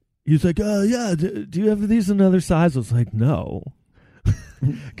 he was like, oh yeah, do you have these in another size? I was like, no.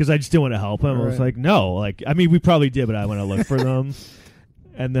 because I just didn't want to help him. I was Right. like, no, like, I mean, we probably did, but I went to look for them.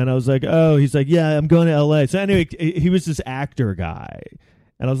 And then I was like, oh, he's like, yeah, I'm going to LA. So anyway, he was this actor guy.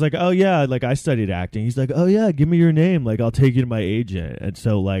 And I was like, oh, yeah, like I studied acting. He's like, oh, yeah, give me your name. Like, I'll take you to my agent. And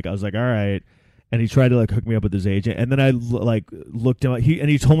so, like, I was like, all right. And he tried to, like, hook me up with his agent. And then I, like, looked him up.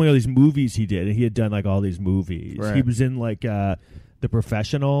 He told me all these movies he did. And he had done, like, all these movies. Right. He was in, like, The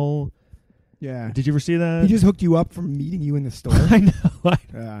Professional. Yeah. Did you ever see that? He just hooked you up from meeting you in the store. I know.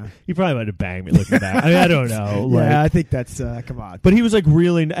 Yeah. He probably might have banged me looking back. I mean, I don't know. Like, Yeah, I think that's come on. but he was like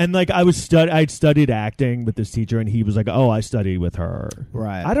really, and like I'd studied acting with this teacher, and he was like, "Oh, I studied with her."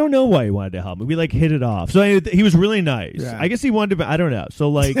 Right. I don't know why he wanted to help me. We like hit it off. So anyway, he was really nice. Yeah. I guess he wanted to. I don't know.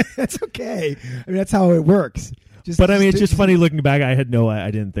 So like, That's okay. I mean, that's how it works. but I mean, it's just funny looking back. I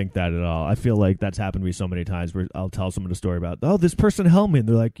didn't think that at all. I feel like that's happened to me so many times where I'll tell someone a story about, oh, this person helped me, and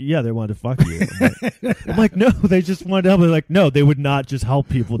they're like, yeah, they wanted to fuck you. I'm like, no, they just wanted to help me. They're like, no, they would not just help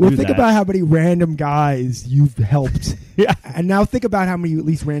people Well, do think that. about how many random guys you've helped. Yeah. And now think about how many at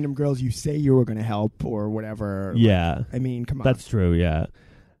least random girls you say you were going to help or whatever. Yeah. I mean, come on. That's true, yeah.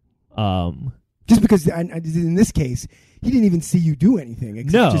 Just because and in this case, he didn't even see you do anything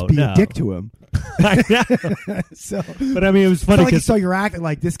except just be a dick to him. I know. So, But I mean, it was it's funny not like he because saw you acting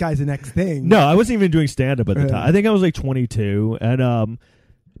like this guy's the next thing. no, I wasn't even doing stand up at the time. I think I was like 22, and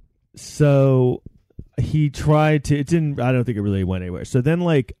so he tried to. It didn't. I don't think it really went anywhere. So then,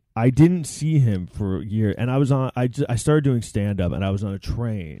 like, I didn't see him for a year, and I was on. I started doing stand up, and I was on a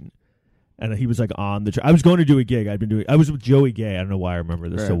train, and he was like on the. I was going to do a gig. I was with Joey Gay. I don't know why I remember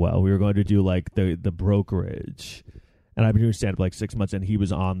this so well. We were going to do like the brokerage. And I've been doing stand-up like 6 months, and he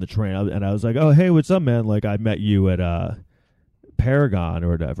was on the train. And I was like, oh, hey, what's up, man? Like, I met you at Paragon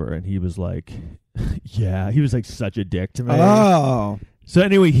or whatever. And he was like, yeah. He was like such a dick to me. Oh. So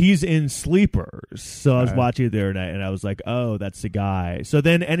anyway, he's in Sleepers. So I was watching it the other night, and I was like, oh, that's the guy. So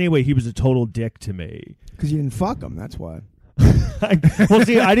then anyway, he was a total dick to me. Because you didn't fuck him, that's why. Well,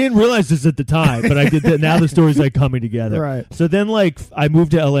 see, I didn't realize this at the time, but I did that. Now the story's like coming together. Right. So then, like, I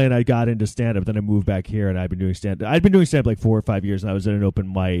moved to LA and I got into stand up. Then I moved back here and I've been doing stand up. I'd been doing stand up like 4 or 5 years, and I was at an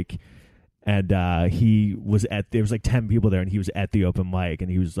open mic. And he was there was like 10 people there, and he was at the open mic,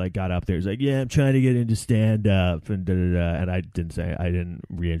 and he was like, got up there. He's like, yeah, I'm trying to get into stand up, and and I didn't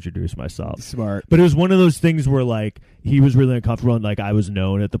reintroduce myself. Smart. But it was one of those things where like he was really uncomfortable, and like I was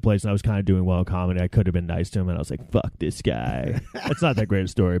known at the place, and I was kind of doing well in comedy. I could have been nice to him, and I was like, fuck this guy. It's not that great a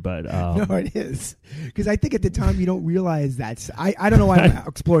story, but No, it is. Because I think at the time you don't realize that's. I don't know why I'm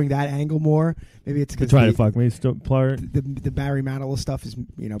exploring that angle more. Maybe it's to because try to fuck me part. the Barry Manilow stuff is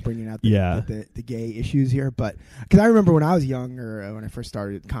bringing out Yeah. the gay issues here. But because I remember when I was younger, when I first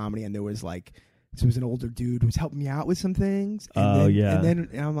started comedy, and there was like this was an older dude who was helping me out with some things. And then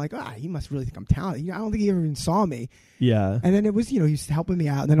I'm like, he must really think I'm talented. I don't think he ever even saw me. Yeah. And then it was he's helping me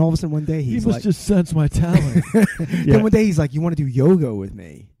out, and then all of a sudden one day He he's must like, just sense my talent. Then one day he's like, you want to do yoga with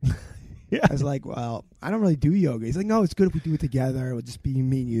me? Yeah. I was like, well, I don't really do yoga. He's like, no, it's good if we do it together. It would just be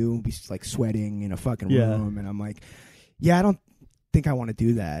me and you. We'll be like sweating in a fucking room. And I'm like, yeah, I don't think I want to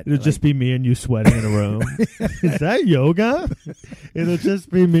do that. It'll just be me and you sweating in a room. Is that yoga? It'll just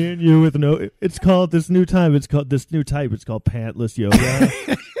be me and you with no. It's called this new type. It's called pantless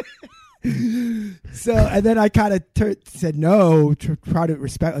yoga. So, and then I kind of said no to try to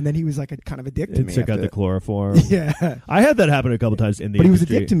respect, and then he was like kind of a dick to me. Took out the chloroform. Yeah, I had that happen a couple times in the but he was a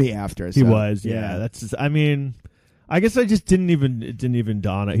industry. dick to me after. He so, was, yeah. That's just, I mean, I guess I just didn't even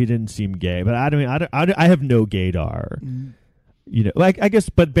dawn. He didn't seem gay, but I have no gaydar. You know, like I guess,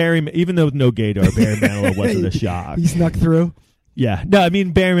 but Barry, even though no gaydar, Barry Manilow wasn't a shock. He snuck through. Yeah, no, I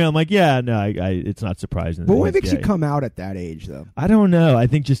mean Barry Manilow. I'm like, yeah, no, it's not surprising. But what makes you come out at that age, though? I don't know. I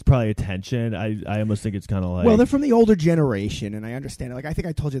think just probably attention. I almost think it's kind of like. Well, they're from the older generation, and I understand it. Like I think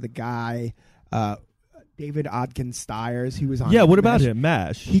I told you the guy, David Odkin Stiers, he was on. Yeah, what about MASH. him?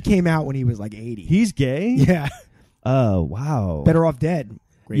 MASH. He came out when he was like 80. He's gay. Yeah. Oh wow. Better Off Dead.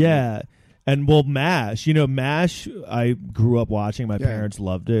 Great yeah. movie. And well, MASH, MASH, I grew up watching. My parents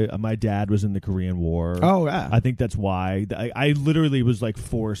loved it. My dad was in the Korean War. Oh, yeah. I think that's why. I literally was like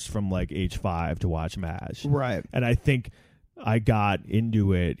forced from like age 5 to watch MASH. Right. And I think I got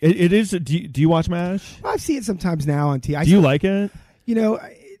into it. It is. Do you watch MASH? I see it sometimes now on TV. Do you like it?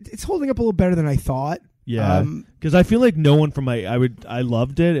 It's holding up a little better than I thought. Yeah. Because I feel like no one from I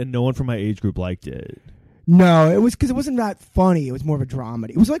loved it, and no one from my age group liked it. No, it was because it wasn't that funny. It was more of a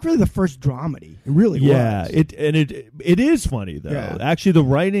dramedy. It was like really the first dramedy. It really was. Yeah, it is funny though. Yeah. Actually, the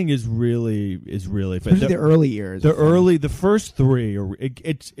writing is really funny. Especially the early years. The first 3 are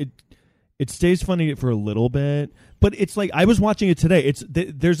it's It stays funny for a little bit, but it's like I was watching it today.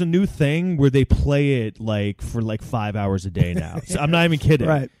 There's a new thing where they play it like for like 5 hours a day now. So I'm not even kidding.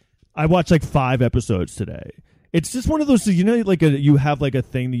 Right. I watched like 5 episodes today. It's just one of those, you know, like you have like a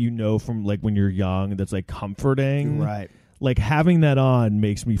thing that you know from like when you're young that's like comforting. Right. Like having that on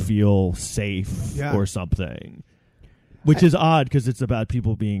makes me feel safe or something. Which is odd because it's about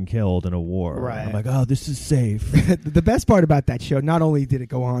people being killed in a war. Right. I'm like, oh, this is safe. The best part about that show, not only did it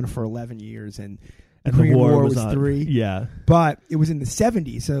go on for 11 years and the and Korean the war was on, 3, yeah, but it was in the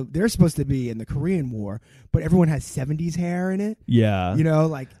 70s, so they're supposed to be in the Korean War, but everyone has 70s hair in it. Yeah. You know,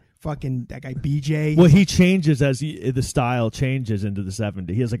 like fucking that guy BJ. Well, he changes as the style changes into the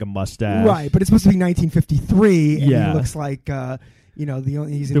 70s. He has like a mustache. Right, but it's supposed to be 1953, and Yeah. he looks like, you know,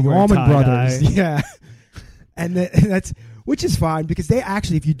 he's in They're the wearing Allman Brothers. tie-dye. Yeah. And that's... Which is fine because they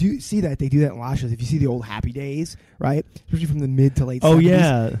actually, if you do see that, they do that in a lot of shows. If you see the old Happy Days, right? Especially from the mid to late 70s. Oh,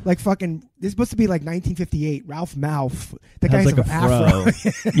 yeah. Like fucking, it's supposed to be like 1958. Ralph Malph. That Has guy's like an a fro.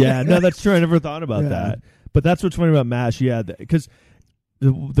 afro. Yeah, no, that's true. I never thought about Yeah. that. But that's what's funny about MASH, yeah, because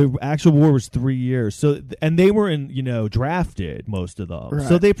the actual war was 3 years. So, and they were drafted, most of them. Right.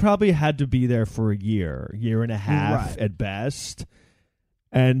 So they probably had to be there for a year and a half Right. at best.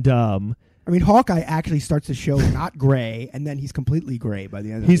 And I mean, Hawkeye actually starts the show not gray, and then he's completely gray by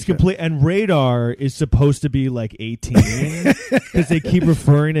the end of he's the show. complete. And Radar is supposed to be like 18 because they keep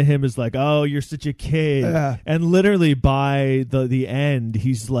referring to him as like, oh, you're such a kid. Yeah. And literally by the end,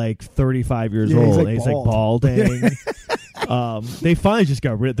 he's like 35 years Yeah, old. he's like and he's bald. like balding. They finally just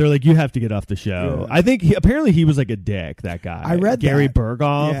got rid. They're like, you have to get off the show. Yeah. I think apparently he was like a dick. That guy. I read Gary that.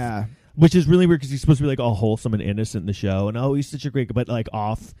 Berghoff. Yeah. Which is really weird because he's supposed to be like all wholesome and innocent in the show, and he's such a great. But like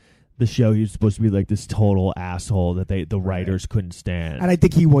off the show, he was supposed to be like this total asshole that the writers couldn't stand. And I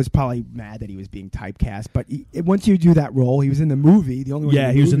think he was probably mad that he was being typecast. But once you do that role, he was in the movie. The only one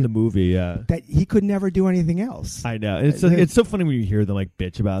Yeah, he was in the movie. Yeah, that he could never do anything else. I know. It's so funny when you hear them like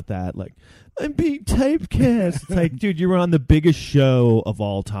bitch about that. Like, I'm being typecast. It's like, dude, you were on the biggest show of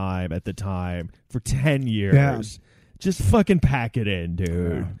all time at the time for 10 years. Yeah. Just fucking pack it in,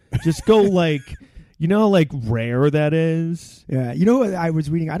 dude. Just go like, like rare that is. Yeah, you know what I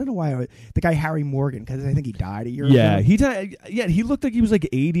was reading? I don't know why the guy Harry Morgan, because I think he died a year ago. Yeah, he died. Yeah, he looked like he was like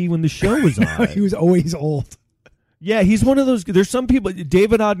 80 when the show was on. He was always old. Yeah, he's one of those. There's some people.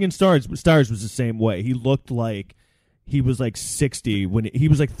 David Ogden Stars was the same way. He looked like he was like 60 when he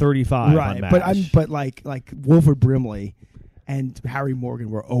was like 35. Right, on but like Wilford Brimley and Harry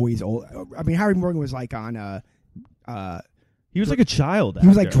Morgan were always old. I mean, Harry Morgan was like on he was like a child. He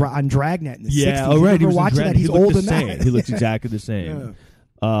was like actor. on Dragnet in the 60s. Yeah, oh right. He was watching that. He's he looked old the in same. that. He looks exactly the same.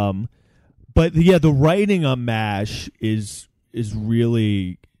 Yeah. But yeah, the writing on MASH is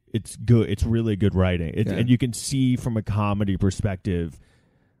really it's good. It's really good writing, and you can see from a comedy perspective.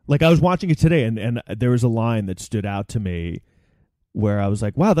 Like I was watching it today, and there was a line that stood out to me where I was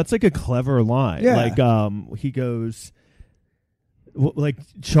like, "Wow, that's like a clever line." Yeah. Like he goes. Like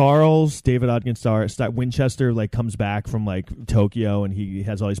Charles David Ogden Winchester like comes back from like Tokyo and he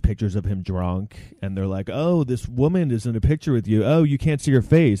has all these pictures of him drunk and they're like, oh, this woman is in a picture with you, oh, you can't see her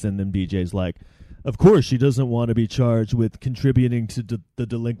face, and then BJ's like, of course she doesn't want to be charged with contributing to the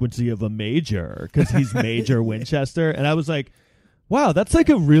delinquency of a major because he's Major Winchester. And I was like, wow, that's like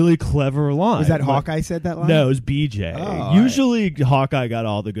a really clever line. Was that Hawkeye said that line? No, it was BJ. Oh, usually Hawkeye got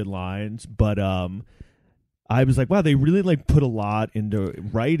all the good lines, but I was like, wow, they really like put a lot into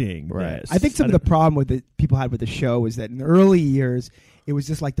writing this. I think some of the problem with the people had with the show is that in the early years, it was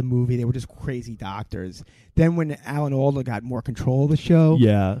just like the movie. They were just crazy doctors. Then when Alan Alda got more control of the show,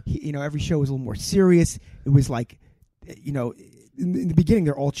 every show was a little more serious. It was like, in the beginning,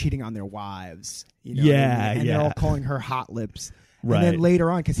 they're all cheating on their wives. And they're all calling her hot lips. Right. And then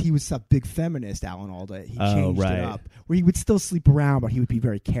later on, because he was a big feminist, Alan Alda, he changed it up. Where he would still sleep around, but he would be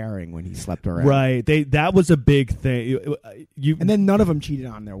very caring when he slept around. Right. That was a big thing. And then none of them cheated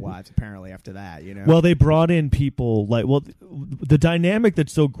on their wives, apparently, after that. Well, they brought in people the dynamic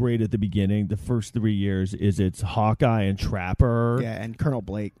that's so great at the beginning, the first 3 years, is it's Hawkeye and Trapper. Yeah, and Colonel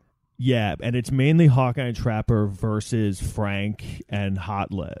Blake. Yeah, and it's mainly Hawkeye and Trapper versus Frank and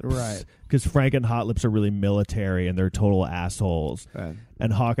Hot Lips. Right. Because Frank and Hot Lips are really military and they're total assholes. Right.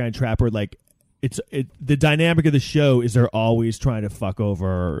 And Hawkeye and Trapper, like, the dynamic of the show is they're always trying to fuck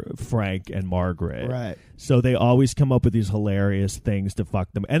over Frank and Margaret. Right. So they always come up with these hilarious things to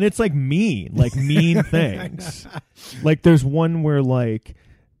fuck them. And it's like mean things. Like there's one where like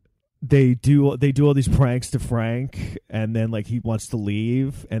they do all these pranks to Frank, and then like he wants to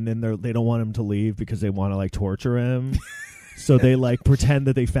leave, and then they don't want him to leave because they want to like torture him. So they like pretend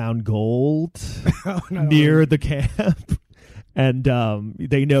that they found gold near the camp. And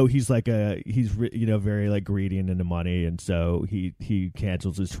they know he's very like greedy and into money, and so he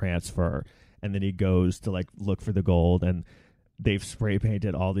cancels his transfer, and then he goes to like look for the gold, and they've spray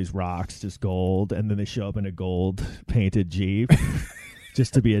painted all these rocks just gold, and then they show up in a gold painted Jeep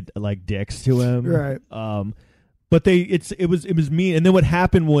just to be like dicks to him, right? But it was mean, and then what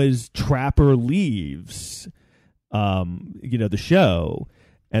happened was Trapper leaves, the show.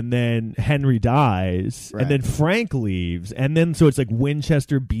 And then Henry dies, right. And then Frank leaves, and then so it's like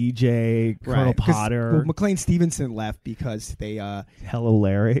Winchester, BJ, Colonel Potter. Well, McLean Stevenson left because they. Hello,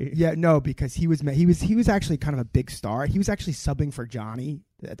 Larry. Yeah, no, because he was actually kind of a big star. He was actually subbing for Johnny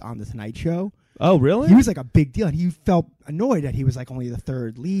on the Tonight Show. Oh, really? He was like a big deal, and he felt annoyed that he was like only the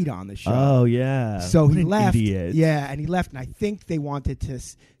third lead on the show. Oh, yeah. So he left. Idiot. Yeah, and he left, and I think they wanted to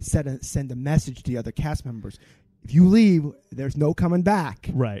send a message to the other cast members. If you leave, there's no coming back.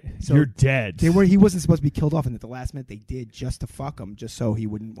 Right. So you're dead. He wasn't supposed to be killed off, and at the last minute they did just to fuck him, just so he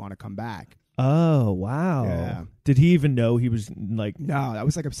wouldn't want to come back. Oh, wow. Yeah. Did he even know he was like... No, that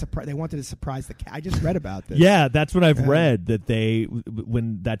was like a surprise. They wanted to surprise the cat. I just read about this. Yeah, that's what I've read, that they...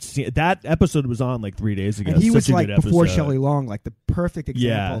 When that episode was on like 3 days ago. And he was like, before Shelley Long, like the perfect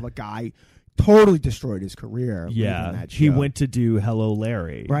example of a guy... totally destroyed his career. Yeah, that show. He went to do Hello,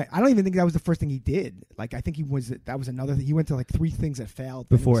 Larry. Right. I don't even think that was the first thing he did. Like, I think that was another thing. He went to like 3 things that failed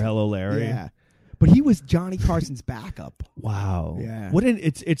before Hello, Larry. Yeah, but he was Johnny Carson's backup. Wow. Yeah.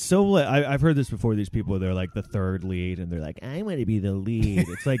 It's so. I've heard this before. They're like the third lead, and they're like, I want to be the lead.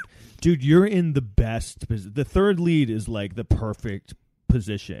 It's like, dude, you're in the best position. The third lead is like the perfect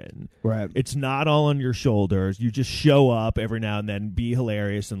position. Right. It's not all on your shoulders. You just show up every now and then, be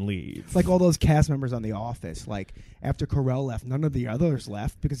hilarious, and leave. It's like all those cast members on The Office. Like after Carell left, none of the others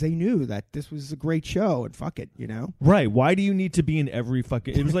left because they knew that this was a great show and fuck it, Right. Why do you need to be in every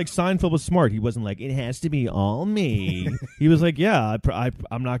fucking... It was like Seinfeld was smart. He wasn't like, it has to be all me. He was like, yeah,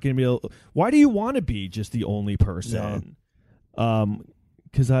 I'm not going to be able... Why do you want to be just the only person?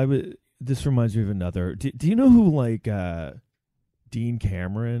 Because this reminds me of another... Do you know who like... Dean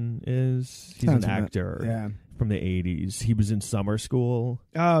Cameron is? He's an actor from the 80s. He was in Summer School.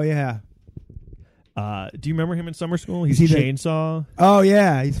 Oh, yeah. Do you remember him in Summer School? He's Chainsaw. Oh,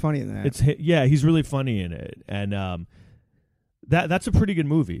 yeah. He's funny in that. He's really funny in it. And that's a pretty good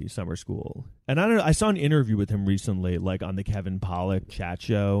movie, Summer School. And I don't know, I saw an interview with him recently, like on the Kevin Pollak chat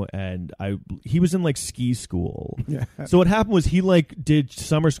show, and he was in like Ski School. Yeah. So what happened was he like did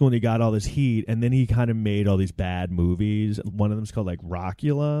Summer School and he got all this heat, and then he kind of made all these bad movies. One of them's called like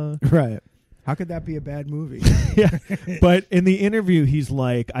Rockula. Right. How could that be a bad movie? Yeah. But in the interview, he's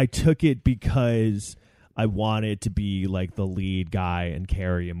like, I took it because I wanted to be like the lead guy and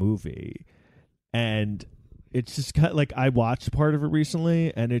carry a movie. And it's just kind of like, I watched part of it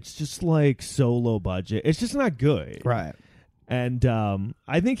recently, and it's just like so low budget. It's just not good. Right. And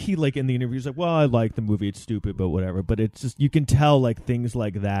I think he like in the interview, he's like, well, I like the movie. It's stupid, but whatever. But it's just, you can tell like things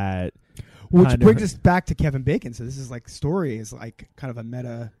like that. Which brings us back to Kevin Bacon. So this is like story is like kind of a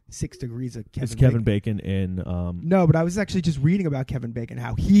meta 6 degrees of Kevin Bacon. Is Kevin Bacon in... No, but I was actually just reading about Kevin Bacon,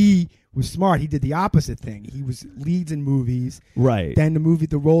 how he was smart. He did the opposite thing. He was leads in movies. Right. Then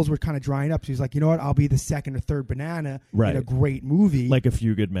the roles were kind of drying up. So he's like, you know what? I'll be the second or third banana in a great movie. Like A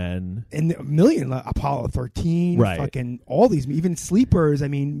Few Good Men. And a million, like Apollo 13, right. Fucking all these, even Sleepers. I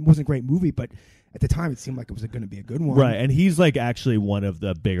mean, wasn't a great movie, but... At the time, it seemed like it was going to be a good one. Right, and he's like actually one of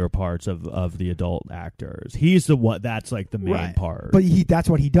the bigger parts of the adult actors. He's the one that's like the main part. But that's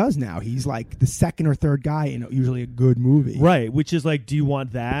what he does now. He's like the second or third guy in usually a good movie. Right, which is like, do you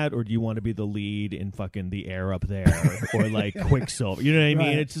want that, or do you want to be the lead in fucking The Air Up There, or like Quicksilver? You know what I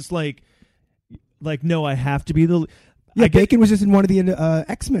mean? It's just like no, I have to be the. Yeah, Bacon was just in one of the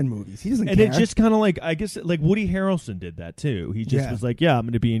X-Men movies. He doesn't care. And it's just kind of like, I guess, like Woody Harrelson did that too. He just was like, yeah, I'm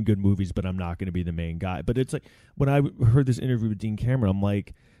going to be in good movies, but I'm not going to be the main guy. But it's like, when I heard this interview with Dean Cameron, I'm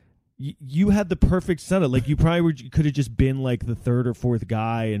like, you had the perfect setup. Like, you probably could have just been like the third or fourth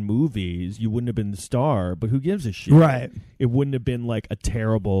guy in movies. You wouldn't have been the star, but who gives a shit? Right. It wouldn't have been like a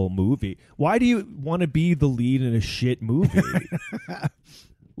terrible movie. Why do you want to be the lead in a shit movie?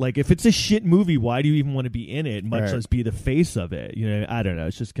 Like, if it's a shit movie, why do you even want to be in it, much less be the face of it? You know, I don't know.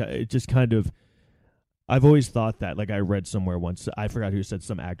 It's just kind of... I've always thought that. Like, I read somewhere once, I forgot who said,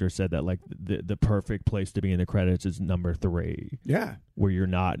 some actor said that, like, the perfect place to be in the credits is number 3. Yeah. Where you're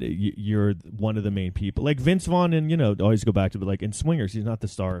not... You're one of the main people. Like, Vince Vaughn, and, always go back to, but like, in Swingers, he's not the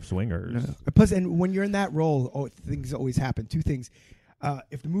star of Swingers. No. Plus, and when you're in that role, things always happen. 2 things.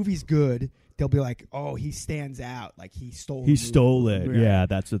 If the movie's good... They'll be like, oh, he stands out. Like, he stole it. Right. Yeah,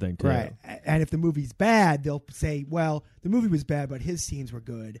 that's the thing, too. Right. And if the movie's bad, they'll say, well, the movie was bad, but his scenes were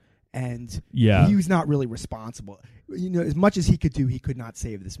good. and Yeah. he was not really responsible. As much as he could do, he could not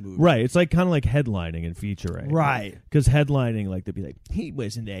save this movie. Right. It's like kind of like headlining and featuring. Right. Because headlining, like they'll be like, he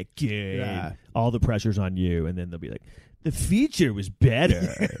wasn't that good. Yeah. All the pressure's on you, and then they'll be like, the feature was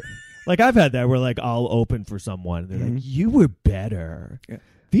better. Like I've had that where like I'll open for someone, and they're like, you were better. Yeah.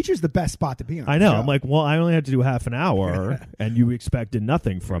 Feature's the best spot to be on. I know. I'm like, well, I only had to do half an hour, and you expected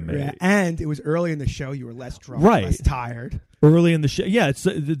nothing from me. Yeah. And it was early in the show. You were less drunk, Right. less tired. Early in the show, yeah, it's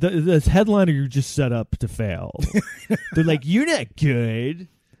the headliner you're just set up to fail. They're like, you're not good.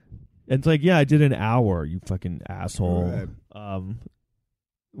 And it's like, yeah, I did an hour, you fucking asshole. Right.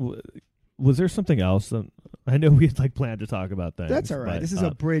 Was there something else that I know we had like planned to talk about things? That's all right. But, this is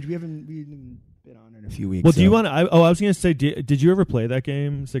a bridge. We haven't been on in a few weeks. Well, do you want to? I was going to say, did you ever play that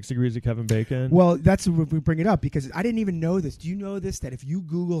game, 6 Degrees of Kevin Bacon? Well, that's what we bring it up because I didn't even know this. Do you know this? That if you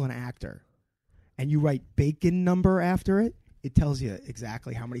Google an actor and you write Bacon number after it, it tells you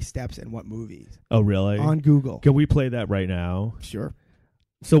exactly how many steps and what movies. Oh, really? On Google. Can we play that right now? Sure.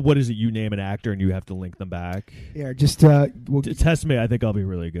 So what is it? You name an actor and you have to link them back? Yeah, just test me. I think I'll be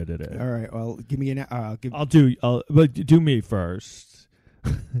really good at it. All right. Well, give me an. But do me first.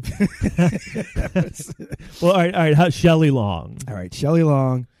 Well, all right. Shelley Long. All right, Shelley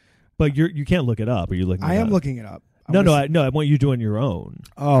Long. But you can't look it up. Are you looking? I it am up? looking it up. No. I want you doing your own.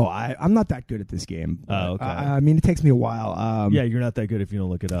 Oh, I'm not that good at this game. Oh, okay. I mean, it takes me a while. Yeah, you're not that good if you don't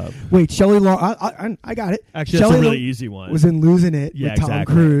look it up. Wait, Shelley Long. I got it. Actually, Shelley that's a really Long easy one. was in Losing It Yeah, with Tom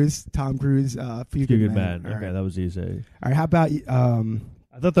exactly. Cruise. Tom Cruise, Few Few Good Good Men. All Okay, right. that was easy. All right, how about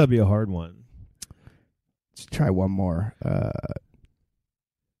I thought that'd be a hard one. let's try one more.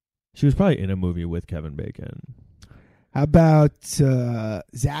 She was probably in a movie with Kevin Bacon. How about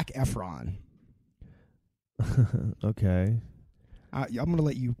Zac Efron? Okay. I'm going to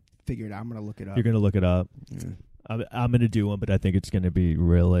let you figure it out. I'm going to look it up. You're going to look it up. Yeah. I'm going to do one, but I think it's going to be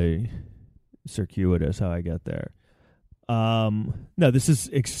really circuitous how I get there. No, this is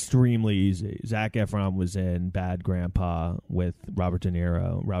extremely easy. Zac Efron was in Bad Grandpa with Robert De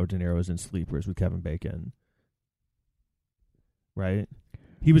Niro. Robert De Niro was in Sleepers with Kevin Bacon. Right?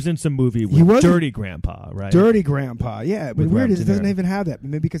 He was in some movie with Dirty Grandpa, right? Dirty Grandpa, yeah. But With weird Robert is it De Niro. doesn't even have that.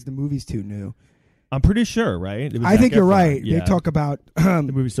 Maybe because the movie's too new. I'm pretty sure, right? It was I Zac think you're Efron. right. Yeah. They talk about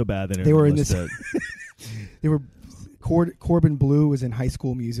the movie's so bad they were in this. It. They were Corbin Bleu was in High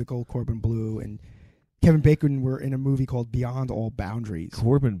School Musical. Corbin Bleu and Kevin Bacon were in a movie called Beyond All Boundaries.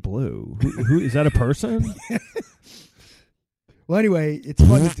 Corbin Bleu. Who is that? A person? Well, anyway, it's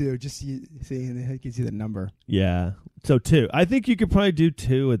fun to do. Just see, and it gives you the number. Yeah. So 2. I think you could probably do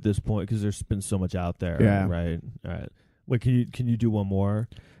 2 at this point because there's been so much out there. Yeah. Right. All right. Wait, can you do one more?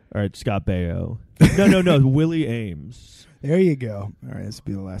 All right, Scott Baio. No. Willie Ames. There you go. All right, this will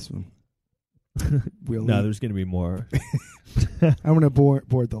be the last one. Willie. No, there's going to be more. I'm going to bore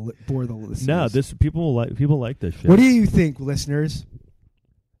the listeners. No, people like this shit. What do you think, listeners?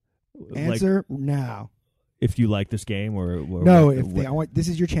 Like, Answer now. if you like this game or No, I want. This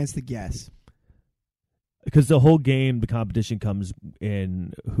is your chance to guess. Because the whole game, the competition comes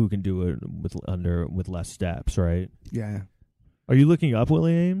in who can do it with less steps, right? Yeah. Are you looking up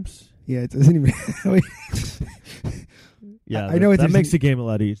Willie Ames? Yeah, it doesn't even. Yeah, I know that makes the game a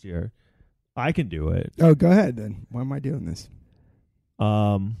lot easier. I can do it. Oh, go ahead then. Why am I doing this?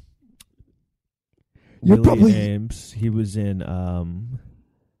 You're You're Willie Ames. He was in. I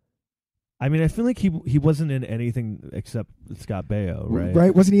mean, I feel like he wasn't in anything except Scott Baio, right?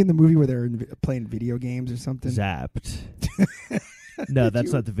 Right? Wasn't he in the movie where they're playing video games or something? Zapped. No,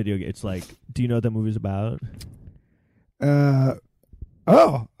 that's not the video game. It's like, do you know what that movie's about? All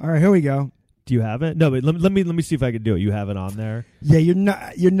right. Here we go. Do you have it? No, but let me see if I can do it. You have it on there. Yeah,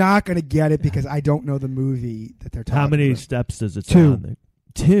 you're not gonna get it because I don't know the movie that they're talking about. How many steps does it say 2. on there?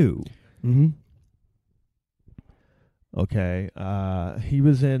 2. Mm-hmm. Okay. He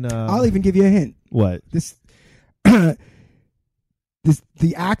was in. I'll even give you a hint. What? The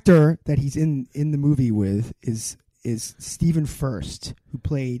actor that he's in the movie with is Stephen Furst, who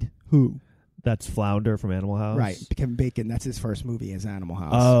played who? That's Flounder from Animal House. Right, Kevin Bacon. That's his first movie as Animal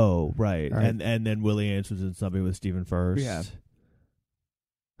House. Oh, right. Right. And then Willie Ames was in something with Stephen Furst. Yeah.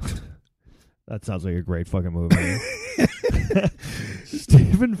 That sounds like a great fucking movie.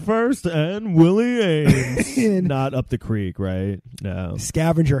 Stephen Furst and Willie Ames. Not Up the Creek, right? No.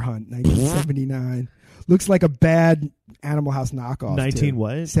 Scavenger Hunt, 1979. Looks like a bad Animal House knockoff. 19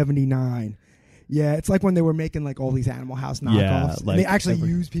 what? 79. Yeah, it's like when they were making like all these Animal House knockoffs. Yeah, like they actually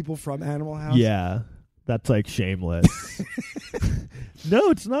use people from Animal House. Yeah. That's like shameless. No,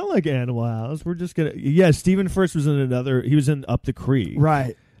 it's not like Animal House. We're just gonna. Yeah, Stephen Furst was in another. He was in Up the Creek.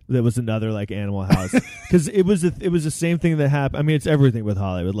 Right. That was another like Animal House because it was the same thing that happened. I mean, it's everything with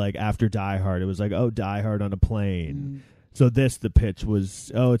Hollywood. Like after Die Hard, it was like, oh, Die Hard on a plane. So the pitch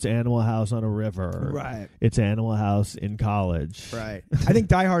was, oh, it's Animal House on a river. Right. It's Animal House in college. Right. I think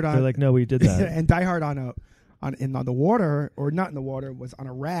Die Hard on. They're like, no, we did that. And Die Hard on the water, or not in the water, was on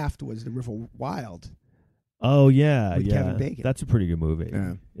a raft. Was the River Wild? Oh yeah, with yeah. Kevin Bacon. That's a pretty good movie,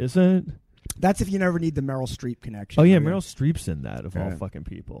 Yeah. Isn't it? That's if you never need the Meryl Streep connection. Oh yeah, Meryl Streep's in that of all fucking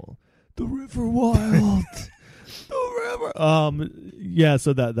people. The River Wild. The river. Yeah.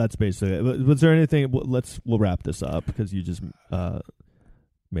 So that's basically it. Was there anything? We'll wrap this up because you just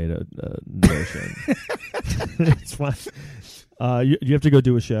made a notion. It's fine. You have to go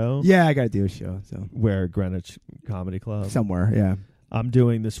do a show. Yeah, I got to do a show. So where? Greenwich Comedy Club somewhere. Yeah. I'm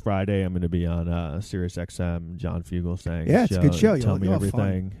doing this Friday. I'm going to be on Sirius XM. John Fugelsang. Yeah, it's a good show. Tell me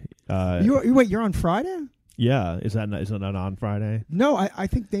everything. You're on Friday? Yeah, is it not on Friday? No, I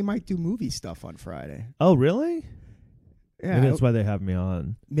think they might do movie stuff on Friday. Oh, really? Yeah, maybe that's why they have me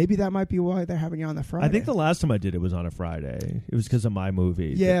on. Maybe that might be why they're having you on the Friday. I think the last time I did it was on a Friday. It was because of my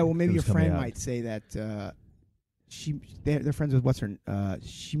movie. Yeah, well, maybe your friend might say that. They're friends with what's her.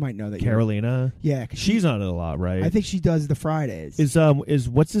 She might know that. Carolina. Yeah, she's on it a lot, right? I think she does the Fridays. Is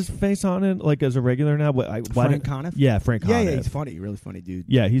what's his face on it? Like as a regular now? Frank Conniff. Yeah, Frank Conniff. Yeah, he's funny, really funny dude.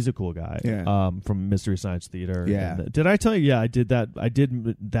 Yeah, he's a cool guy. Yeah. From Mystery Science Theater. Yeah. Did I tell you? Yeah, I did that. I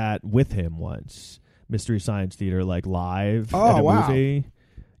did that with him once. Mystery Science Theater, like live. Oh, at a wow. movie.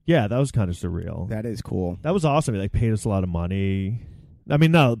 Yeah, that was kind of surreal. That is cool. That was awesome. He like paid us a lot of money. I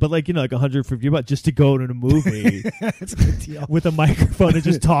mean, no, but like, like $150 just to go to a movie. That's a good deal. With a microphone and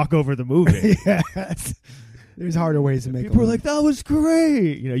just talk over the movie. Yeah. There's harder ways to make people are like, that was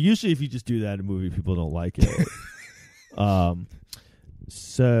great. Usually if you just do that in a movie, people don't like it.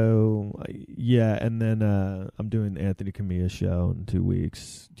 So, yeah, and then I'm doing the Anthony Cumia show in 2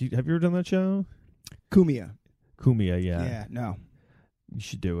 weeks. Have you ever done that show? Cumia, yeah. Yeah, no. You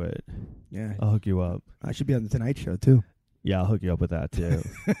should do it. Yeah. I'll hook you up. I should be on the Tonight Show, too. Yeah, I'll hook you up with that, too.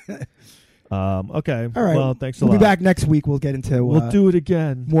 Okay. All right. Well, thanks a lot. We'll be back next week. We'll get into... we'll do it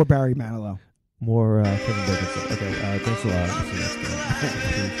again. More Barry Manilow. More Kevin Bacon. Okay, thanks a lot. See you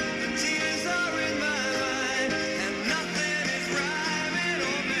next time.